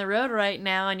driving down the road right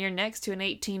now and you're next to an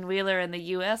 18-wheeler in the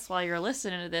U.S. while you're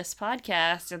listening to this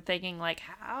podcast and thinking, like,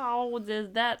 how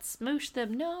did that smoosh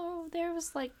them? No, there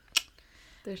was, like,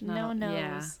 there's no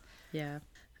nose. Yeah.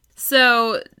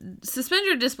 So, suspend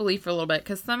your disbelief for a little bit,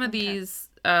 because some of these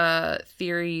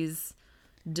theories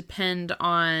depend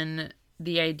on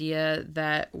the idea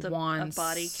that Juan a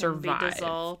body can survived. be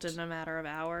dissolved in a matter of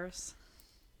hours.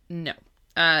 No.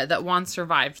 That Juan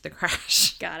survived the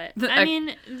crash. Got it. I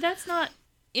mean, that's not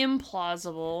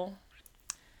implausible.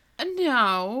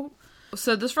 No.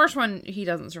 So this first one, he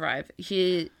doesn't survive.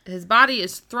 His body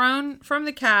is thrown from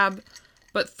the cab,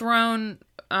 but thrown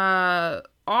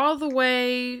all the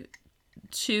way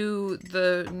to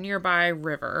the nearby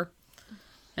river,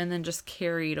 and then just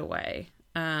carried away.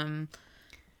 And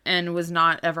was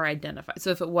not ever identified. So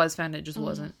if it was found, it just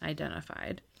wasn't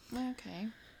identified. Okay.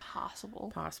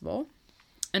 Possible.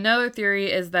 Another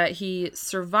theory is that he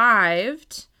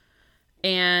survived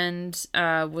and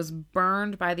was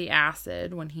burned by the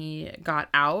acid when he got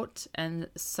out and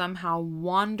somehow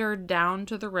wandered down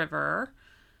to the river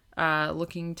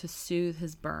looking to soothe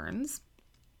his burns.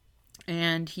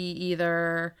 And he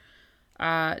either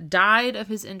died of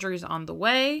his injuries on the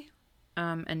way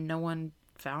and no one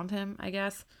found him, I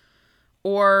guess,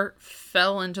 or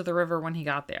fell into the river when he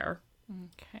got there.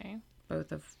 Okay.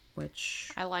 Both of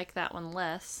which... I like that one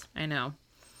less. I know.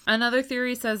 Another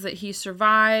theory says that he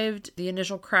survived the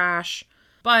initial crash,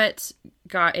 but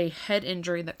got a head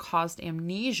injury that caused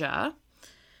amnesia.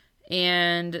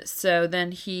 And so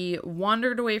then he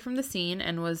wandered away from the scene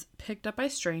and was picked up by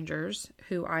strangers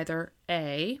who either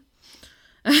A,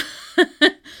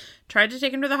 tried to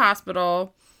take him to the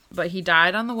hospital, but he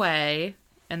died on the way,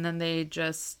 and then they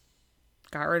just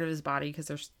got rid of his body because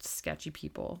they're sketchy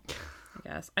people. I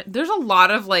guess. There's a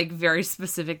lot of, like, very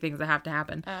specific things that have to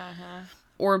happen.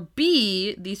 Or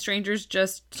B, these strangers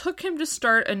just took him to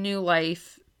start a new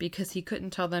life because he couldn't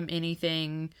tell them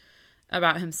anything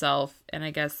about himself. And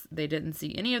I guess they didn't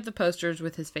see any of the posters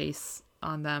with his face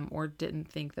on them or didn't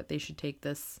think that they should take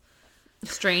this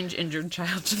strange injured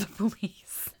child to the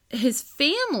police. His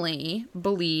family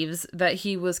believes that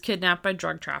he was kidnapped by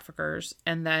drug traffickers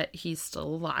and that he's still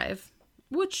alive,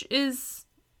 which is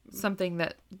something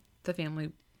that the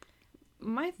family...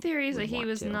 My theory is that he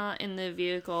was not in the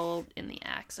vehicle in the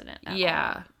accident at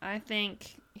all. I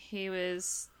think he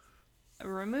was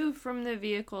removed from the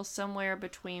vehicle somewhere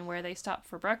between where they stopped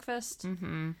for breakfast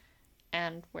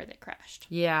and where they crashed.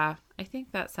 Yeah, I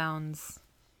think that sounds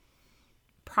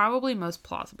probably most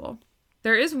plausible.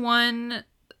 There is one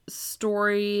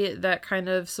story that kind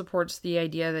of supports the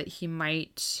idea that he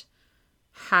might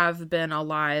have been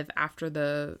alive after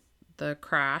the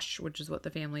crash, which is what the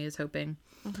family is hoping.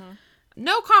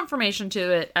 No confirmation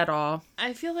to it at all.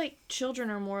 I feel like children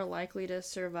are more likely to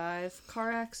survive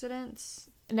car accidents.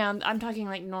 Now, I'm talking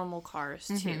like normal cars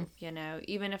too, you know,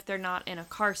 even if they're not in a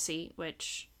car seat,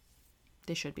 which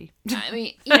they should be. I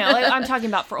mean, you know, like I'm talking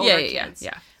about for older kids.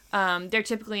 Yeah. They're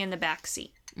typically in the back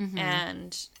seat.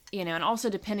 And, you know, and also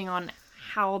depending on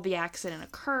how the accident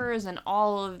occurs and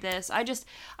all of this,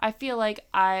 I feel like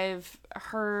I've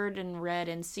heard and read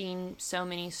and seen so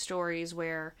many stories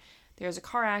where there's a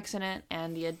car accident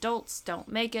and the adults don't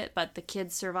make it, but the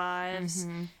kid survives.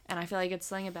 And I feel like it's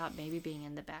something about maybe being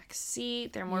in the back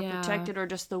seat. They're more protected, or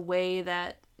just the way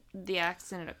that the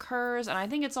accident occurs. And I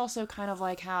think it's also kind of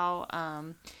like how,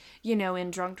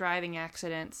 in drunk driving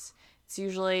accidents, it's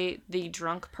usually the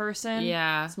drunk person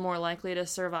is more likely to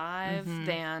survive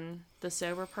than the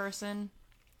sober person.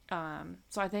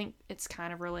 So I think it's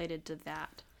kind of related to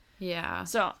that. Yeah.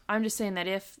 So I'm just saying that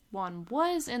if Juan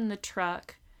was in the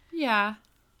truck,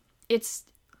 it's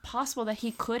possible that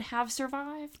he could have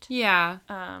survived. Yeah.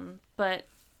 But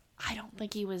I don't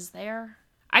think he was there.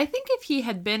 I think if he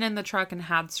had been in the truck and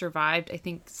had survived, I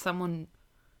think someone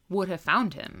would have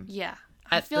found him. Yeah.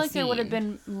 I feel like there would have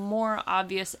been more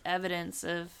obvious evidence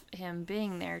of him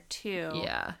being there, too.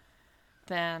 Yeah.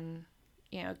 Than,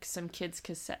 some kids'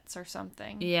 cassettes or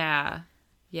something. Yeah.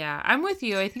 Yeah. I'm with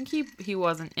you. I think he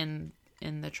wasn't in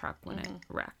the truck when it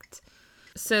wrecked.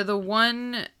 So the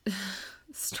one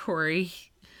story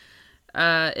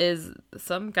is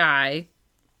some guy,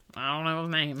 I don't know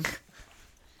his name,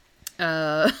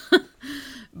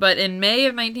 but in May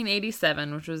of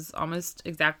 1987, which was almost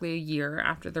exactly a year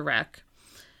after the wreck,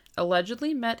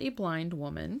 allegedly met a blind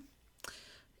woman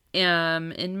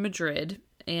in Madrid,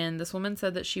 and this woman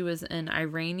said that she was an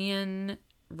Iranian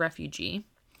refugee,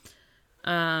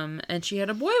 and she had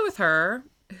a boy with her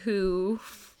who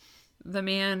the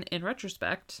man, in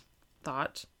retrospect,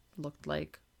 thought looked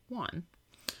like Juan.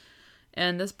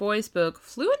 And this boy spoke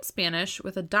fluent Spanish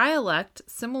with a dialect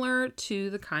similar to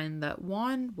the kind that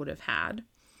Juan would have had.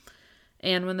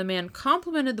 And when the man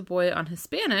complimented the boy on his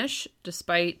Spanish,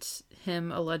 despite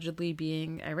him allegedly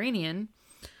being Iranian,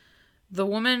 the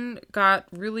woman got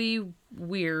really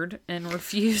weird and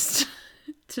refused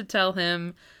to tell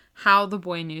him how the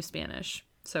boy knew Spanish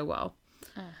so well.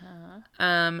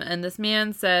 And this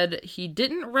man said he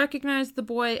didn't recognize the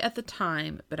boy at the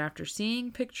time, but after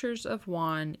seeing pictures of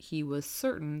Juan, he was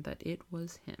certain that it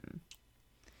was him.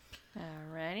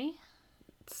 Alrighty.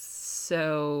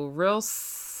 So, real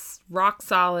rock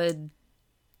solid.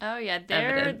 Oh yeah,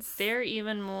 they're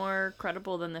even more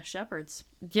credible than the shepherds.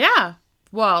 Yeah.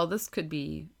 Well, this could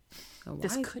be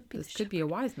This could be a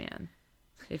wise man.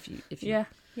 If you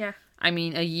Yeah. I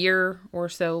mean, a year or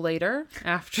so later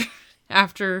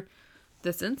after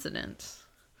this incident,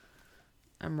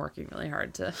 I'm working really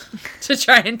hard to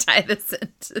try and tie this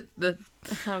into the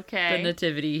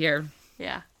nativity here.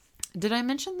 Yeah. Did I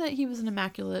mention that he was an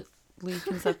immaculately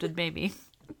concepted baby?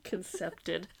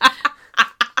 Concepted.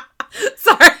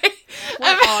 Sorry.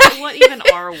 What even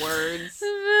are words?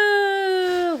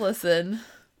 Listen.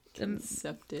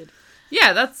 Concepted.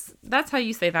 Yeah, that's how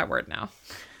you say that word now.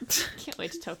 Can't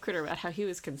wait to tell Critter about how he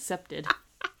was concepted.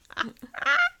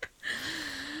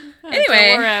 Anyway,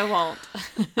 don't worry, I won't.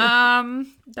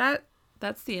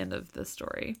 That's the end of the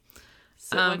story.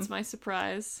 So what's my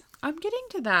surprise? I'm getting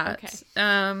to that.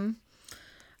 Okay.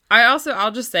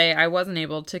 I'll just say I wasn't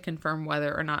able to confirm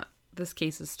whether or not this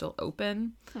case is still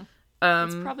open.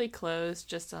 It's probably closed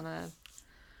just on a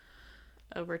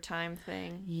overtime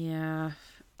thing. Yeah.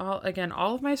 All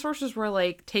of my sources were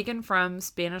like taken from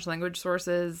Spanish language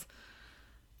sources.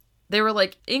 They were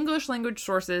like English language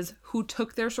sources who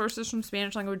took their sources from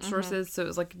Spanish language sources. So it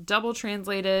was like double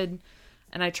translated.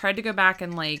 And I tried to go back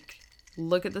and like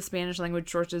look at the Spanish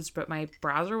language sources, but my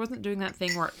browser wasn't doing that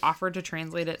thing where it offered to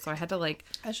translate it. So I had to like...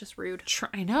 That's just rude.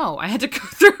 I know. I had to go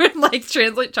through and like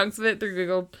translate chunks of it through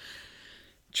Google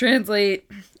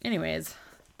Translate. Anyways,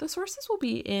 the sources will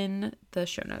be in the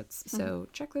show notes. So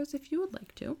check those if you would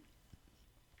like to.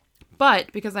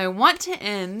 But because I want to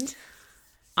end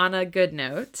on a good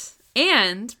note,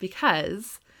 and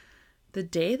because the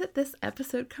day that this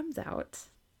episode comes out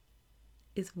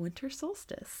is winter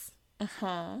solstice.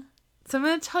 Uh-huh. So I'm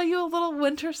going to tell you a little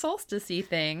winter solstice-y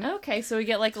thing. Okay, so we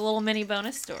get like a little mini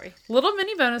bonus story. Little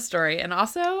mini bonus story. And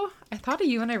also, I thought of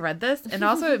you when I read this, and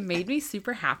also it made me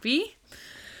super happy.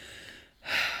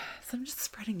 So I'm just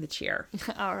spreading the cheer.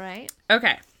 All right.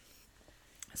 Okay.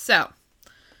 So,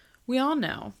 we all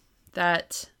know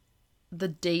that the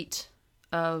date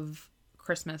of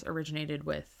Christmas originated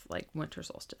with like winter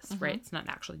solstice, right? It's not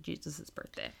actually Jesus'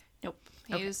 birthday. Nope.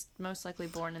 He was most likely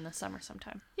born in the summer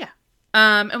sometime. Yeah.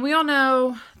 And we all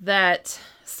know that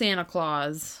Santa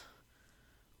Claus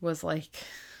was like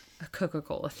a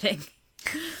Coca-Cola thing.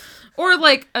 Or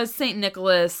like a St.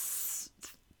 Nicholas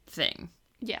thing.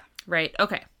 Yeah. Right?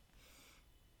 Okay.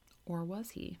 Or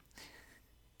was he?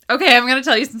 Okay, I'm going to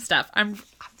tell you some stuff. I'm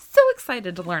so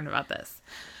excited to learn about this.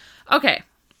 Okay.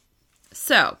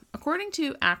 So, according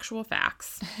to actual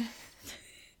facts,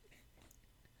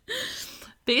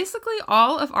 basically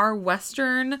all of our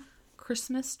Western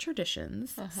Christmas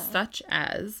traditions, such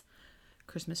as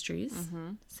Christmas trees,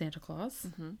 Santa Claus,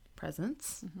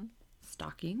 presents,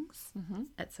 stockings,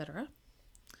 etc.,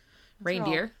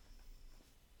 reindeer,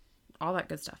 all that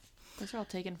good stuff. Those are all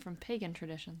taken from pagan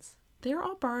traditions. They're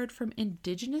all borrowed from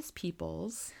indigenous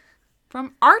peoples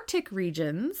from Arctic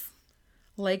regions,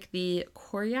 like the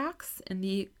Koryaks and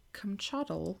the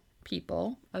Kamchatal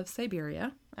people of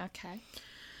Siberia. Okay.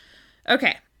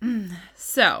 Okay,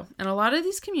 so in a lot of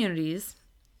these communities,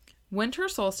 winter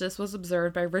solstice was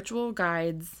observed by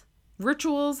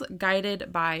rituals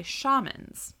guided by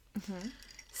shamans. Mm-hmm.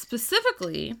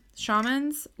 Specifically,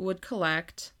 shamans would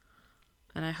collect,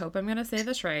 and I hope I'm going to say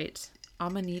this right,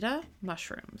 Amanita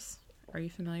mushrooms. Are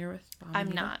you familiar with Amanita?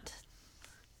 I'm not.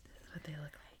 This is what they look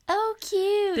like. Oh,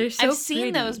 cute. They're so I've seen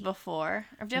pretty. those before.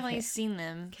 I've definitely Okay. seen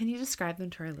them. Can you describe them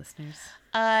to our listeners?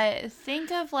 Think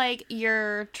of like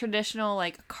your traditional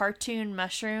like cartoon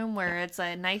mushroom where it's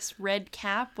a nice red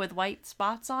cap with white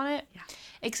spots on it. Yeah.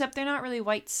 Except they're not really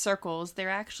white circles. They're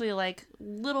actually like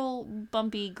little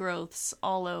bumpy growths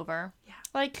all over. Yeah.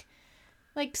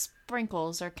 Like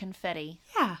sprinkles or confetti.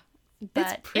 Yeah. But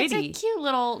it's pretty. It's a cute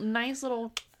little, nice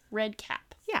little red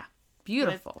cap. Yeah.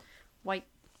 Beautiful. White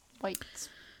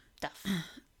stuff.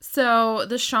 So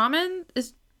the shaman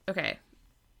is... Okay.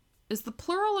 Is the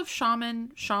plural of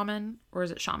shaman, or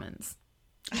is it shamans?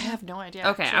 I have no idea.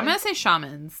 Okay, actually. I'm going to say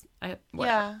shamans.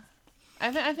 Yeah.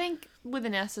 I think with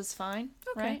an S is fine,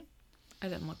 Okay. right? I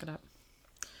didn't look it up.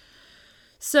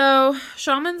 So,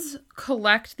 shamans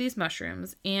collect these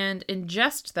mushrooms and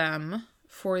ingest them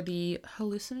for the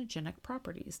hallucinogenic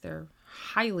properties. They're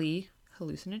highly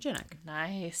hallucinogenic.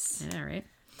 Nice. Yeah, right?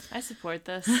 I support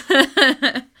this.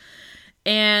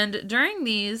 And during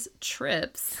these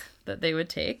trips that they would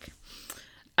take,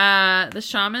 the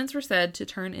shamans were said to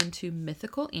turn into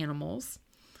mythical animals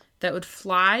that would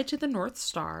fly to the North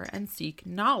Star and seek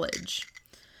knowledge.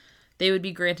 They would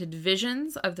be granted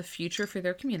visions of the future for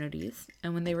their communities,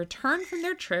 and when they returned from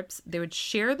their trips, they would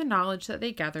share the knowledge that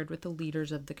they gathered with the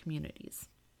leaders of the communities.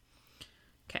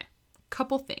 Okay,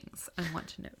 couple things I want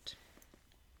to note.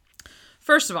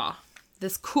 First of all,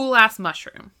 this cool-ass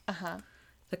mushroom. Uh-huh.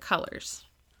 The colors.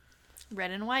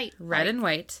 Red and white. Red and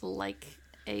white. Like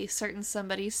a certain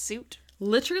somebody's suit.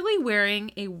 Literally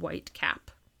wearing a white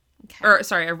cap. Okay. Or,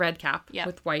 sorry, a red cap Yeah.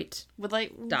 with white With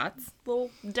like dots.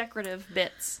 little decorative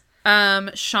bits.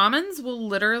 Shamans will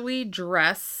literally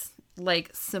dress like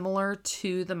similar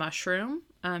to the mushroom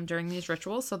during these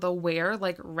rituals. So they'll wear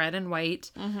like red and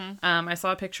white. Mm-hmm. I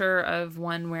saw a picture of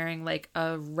one wearing like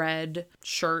a red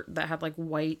shirt that had like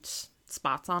white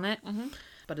spots on it. Mm-hmm.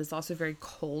 But it's also very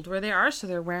cold where they are. So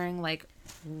they're wearing like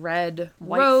red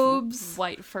White robes.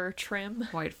 White fur trim.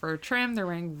 White fur trim. They're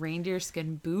wearing reindeer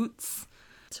skin boots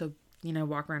to,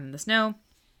 walk around in the snow.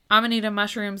 Amanita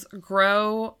mushrooms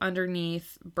grow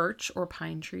underneath birch or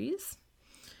pine trees.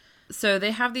 So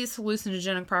they have these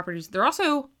hallucinogenic properties. They're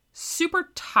also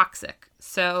super toxic.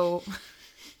 So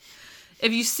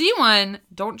if you see one,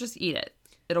 don't just eat it.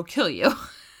 It'll kill you.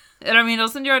 And it'll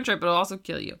send you on a trip, but it'll also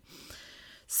kill you.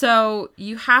 So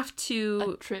you have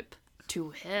to... A trip to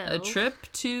hell. A trip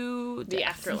to the death.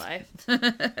 afterlife.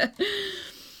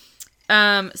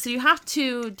 So you have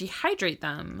to dehydrate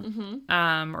them,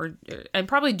 and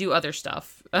probably do other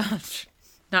stuff,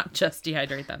 not just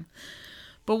dehydrate them.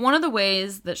 But one of the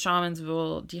ways that shamans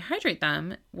will dehydrate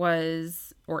them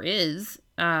is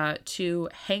to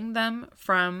hang them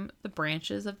from the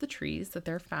branches of the trees that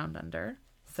they're found under.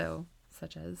 So,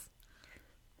 such as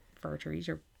fir trees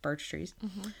or birch trees.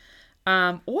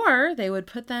 Mm-hmm. Or they would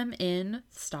put them in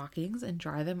stockings and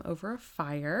dry them over a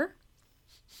fire.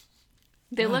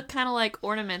 They look kind of like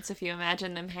ornaments if you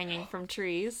imagine them hanging from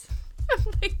trees. I'm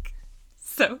like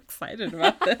so excited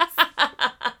about this.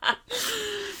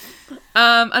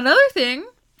 Another thing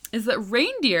is that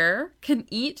reindeer can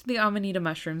eat the Amanita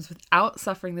mushrooms without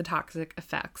suffering the toxic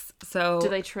effects. So Do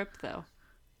they trip though?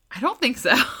 I don't think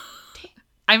so.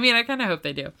 I kind of hope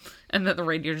they do. And that the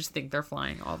reindeer just think they're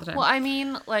flying all the time.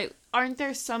 Well, aren't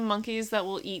there some monkeys that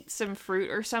will eat some fruit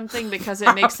or something because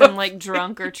it makes them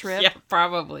drunk or trip? Yeah,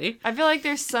 probably. I feel like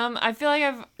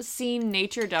I've seen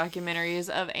nature documentaries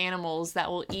of animals that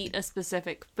will eat a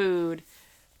specific food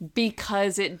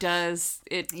because it does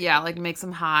it. Yeah, makes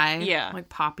them high. Yeah. Like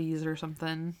poppies or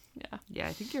something. Yeah. Yeah,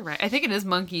 I think you're right. I think it is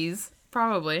monkeys.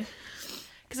 Probably.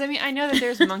 Because I know that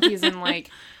there's monkeys in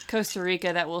Costa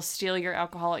Rica that will steal your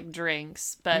alcoholic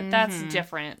drinks, but that's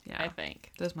different, Yeah. I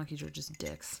think. Those monkeys are just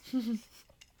dicks.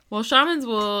 Well, shamans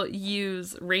will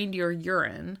use reindeer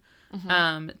urine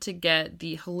to get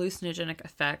the hallucinogenic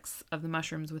effects of the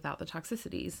mushrooms without the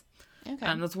toxicities. Okay.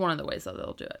 That's one of the ways that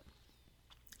they'll do it.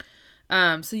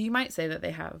 So you might say that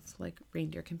they have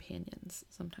reindeer companions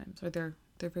sometimes, or they're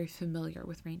very familiar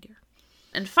with reindeer.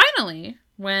 And finally,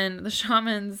 when the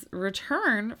shamans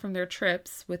return from their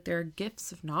trips with their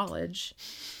gifts of knowledge,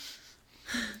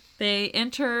 They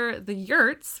enter the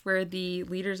yurts where the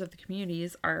leaders of the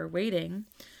communities are waiting.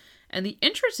 And the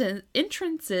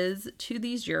entrances to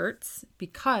these yurts,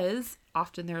 because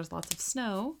often there's lots of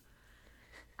snow,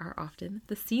 are often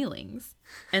the ceilings.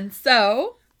 And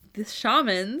so the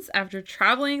shamans, after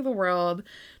traveling the world,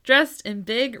 dressed in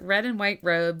big red and white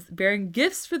robes, bearing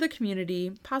gifts for the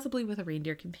community, possibly with a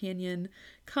reindeer companion,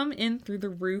 come in through the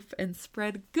roof and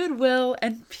spread goodwill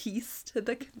and peace to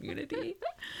the community.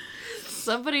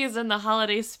 Somebody is in the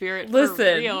holiday spirit Listen,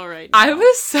 for real right now. I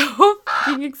was so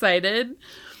fucking excited.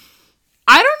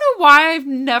 I don't know why I've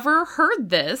never heard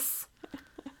this.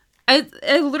 I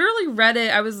literally read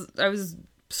it. I was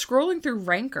scrolling through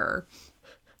Ranker,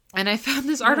 and I found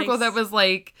this article that was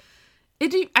like, I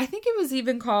think it was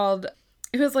even called,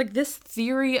 it was like this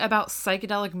theory about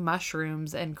psychedelic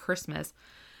mushrooms and Christmas.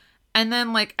 And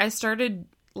then like I started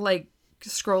like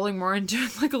scrolling more into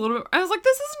it like a little bit. I was like,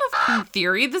 this isn't a fucking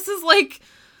theory. This is like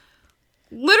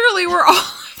literally where all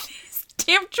of these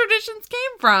damn traditions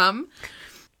came from.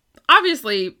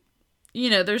 Obviously, you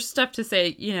know, there's stuff to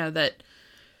say, you know, that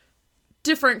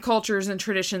different cultures and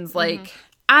traditions like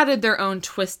added their own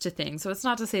twist to things. So it's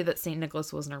not to say that St.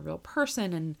 Nicholas wasn't a real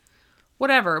person and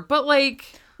whatever, but like,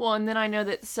 well, and then I know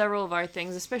that several of our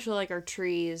things, especially like our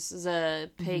trees, is a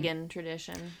pagan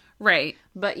tradition. right.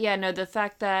 But yeah, no, the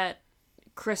fact that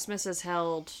Christmas is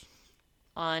held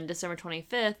on December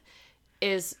 25th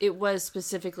it was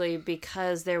specifically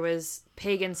because there was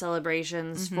pagan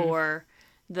celebrations for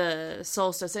the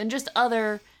solstice and just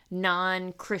other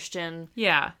non-Christian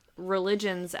Yeah.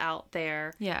 religions out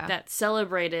there that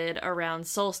celebrated around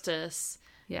solstice.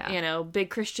 Yeah. You know, big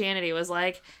Christianity was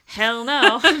like, hell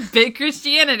no. Big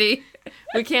Christianity.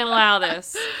 We can't allow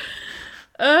this.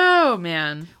 Oh,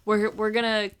 man. We're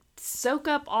going to soak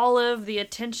up all of the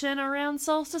attention around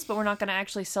solstice, but we're not going to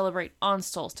actually celebrate on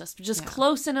solstice. Just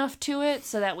close enough to it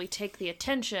so that we take the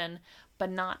attention, but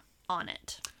not on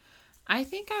it. I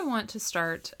think I want to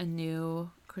start a new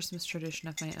Christmas tradition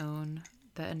of my own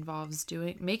that involves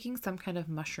making some kind of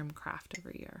mushroom craft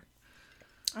every year.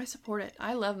 I support it.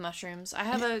 I love mushrooms.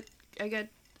 I got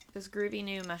this groovy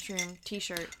new mushroom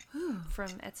t-shirt from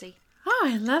Etsy. Oh,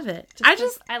 I love it.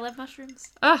 I love mushrooms.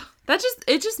 I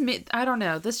don't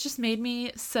know. This just made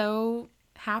me so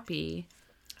happy.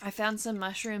 I found some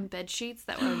mushroom bed sheets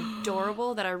that were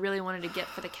adorable that I really wanted to get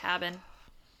for the cabin.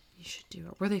 You should do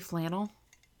it. Were they flannel?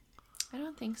 I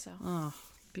don't think so. Oh,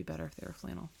 it'd be better if they were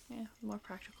flannel. Yeah, more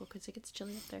practical because it gets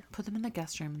chilly up there. Put them in the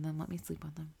guest room and then let me sleep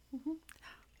on them.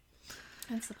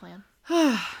 That's the plan.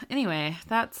 Anyway,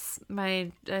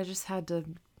 I just had to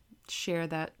share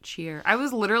that cheer. I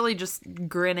was literally just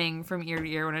grinning from ear to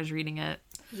ear when I was reading it.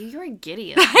 You were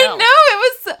giddy as I hell.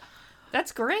 know,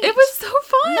 That's great. it was so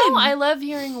fun. No, I love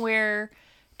hearing where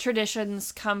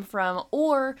traditions come from,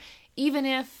 or even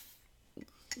if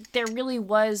there really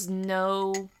was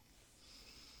no,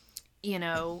 you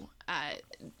know,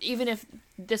 even if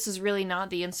this is really not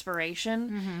the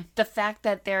inspiration, the fact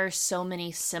that there are so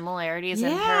many similarities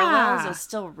and parallels is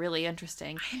still really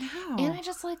interesting. I know. And I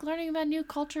just like learning about new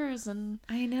cultures, and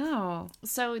I know.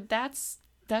 so that's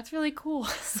really cool.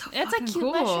 So It's a fucking cute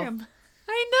cool. mushroom.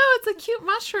 I know, it's a cute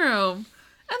mushroom.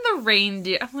 And the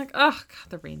reindeer. I'm like, oh, God,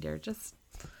 the reindeer. Just,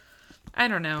 I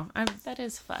don't know. That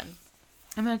is fun.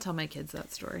 I'm going to tell my kids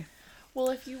that story. Well,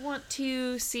 if you want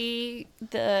to see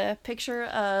the picture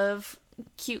of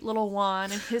cute little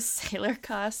Juan in his sailor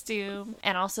costume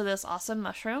and also this awesome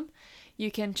mushroom,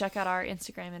 you can check out our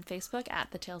Instagram and Facebook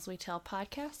at The Tales We Tell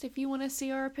Podcast if you want to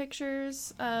see our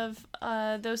pictures of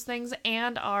those things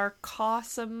and our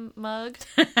Cawsome mug.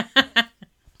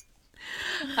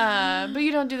 But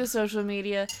you don't do the social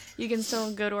media. You can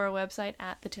still go to our website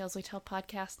at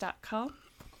thetaleswetellpodcast.com.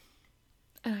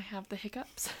 And I have the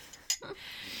hiccups.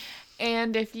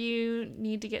 And if you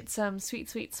need to get some sweet,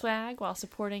 sweet swag while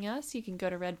supporting us, you can go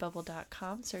to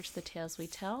redbubble.com, search The Tales We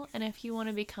Tell. And if you want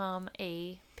to become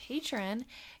a patron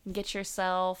and get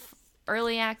yourself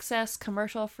early access,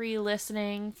 commercial-free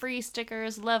listening, free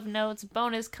stickers, love notes,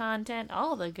 bonus content,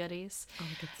 all the goodies, All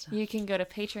the good stuff. you can go to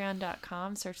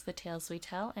patreon.com, search The Tales We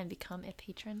Tell, and become a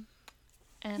patron.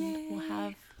 And we'll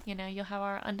have, you'll have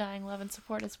our undying love and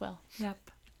support as well. Yep.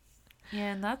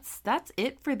 And that's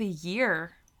it for the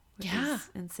year. Which is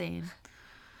insane.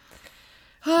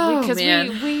 Oh, because man.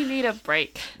 we need a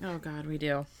break. Oh, God, we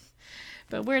do.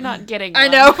 But we're not getting I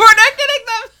one. know, we're not getting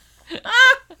them.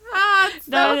 It's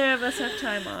None so, of us have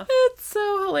time off. it's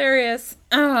so hilarious.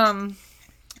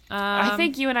 I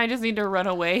think you and I just need to run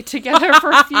away together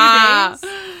for a few days.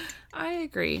 I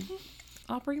agree.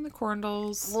 I'll bring the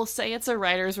corndles. We'll say it's a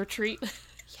writer's retreat.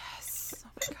 Yes. Oh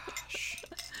my gosh.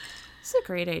 It's a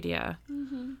great idea.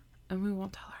 And we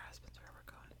won't tell our husbands where we're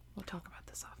going. We'll talk about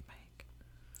this off mic.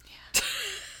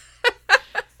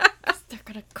 They're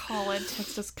gonna call and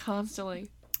text us constantly.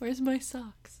 Where's my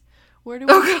socks? Where do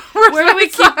Where's we my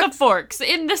keep the forks?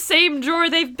 In the same drawer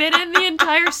they've been in the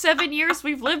entire 7 years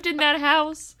we've lived in that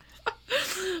house.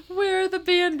 Where are the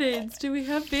Band-Aids? Do we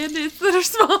have Band-Aids that are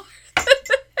smaller than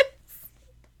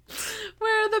this?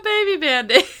 Where are the baby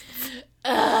Band-Aids?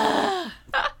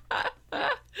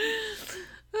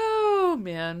 Oh,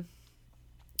 man.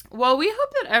 Well, we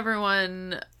hope that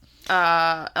everyone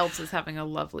else is having a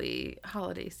lovely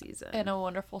holiday season. And a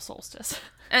wonderful solstice.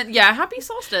 And yeah, happy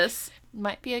solstice.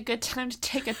 Might be a good time to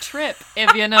take a trip,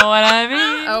 if you know what I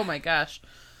mean. Oh my gosh.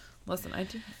 Listen, I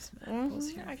do have some edibles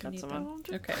here. I if you got need some them. at home,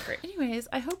 too. Okay, great. Anyways,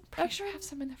 I hope I'm sure I have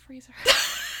some in the freezer.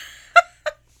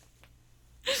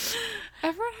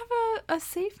 everyone have a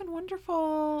safe and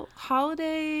wonderful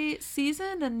holiday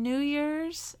season and New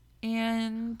Year's.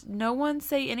 And no one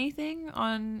say anything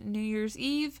on New Year's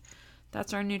Eve.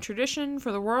 That's our new tradition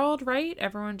for the world, right?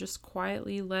 Everyone just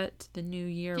quietly let the new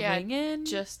year ring in.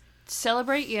 Just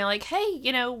celebrate, like, hey,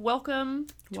 welcome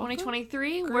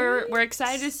 2023. We're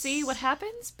excited to see what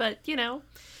happens, but you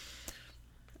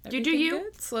do you.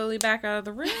 Good. Slowly back out of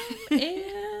the room and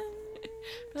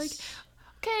Like,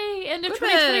 okay, end of Go to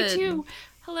 2022.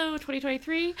 Hello,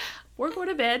 2023. We're going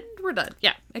to bed. we're done.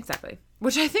 Yeah, exactly.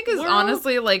 Which I think is World-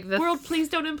 honestly like the World, please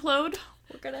don't implode.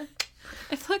 We're gonna.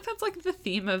 I feel like that's like the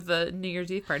theme of the New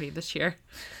Year's Eve party this year.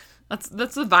 That's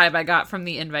the vibe I got from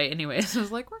the invite anyways. I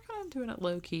was like, we're kind of doing it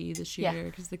low key this year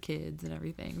because the kids and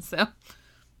everything. So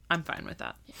I'm fine with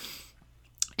that. Yeah.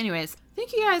 Anyways,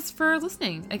 thank you guys for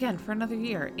listening again for another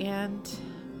year. And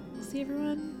we'll see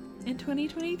everyone in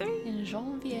 2023. In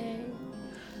janvier.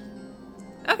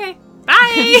 Okay.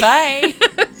 Bye. Bye.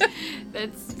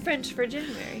 That's French for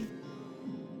January.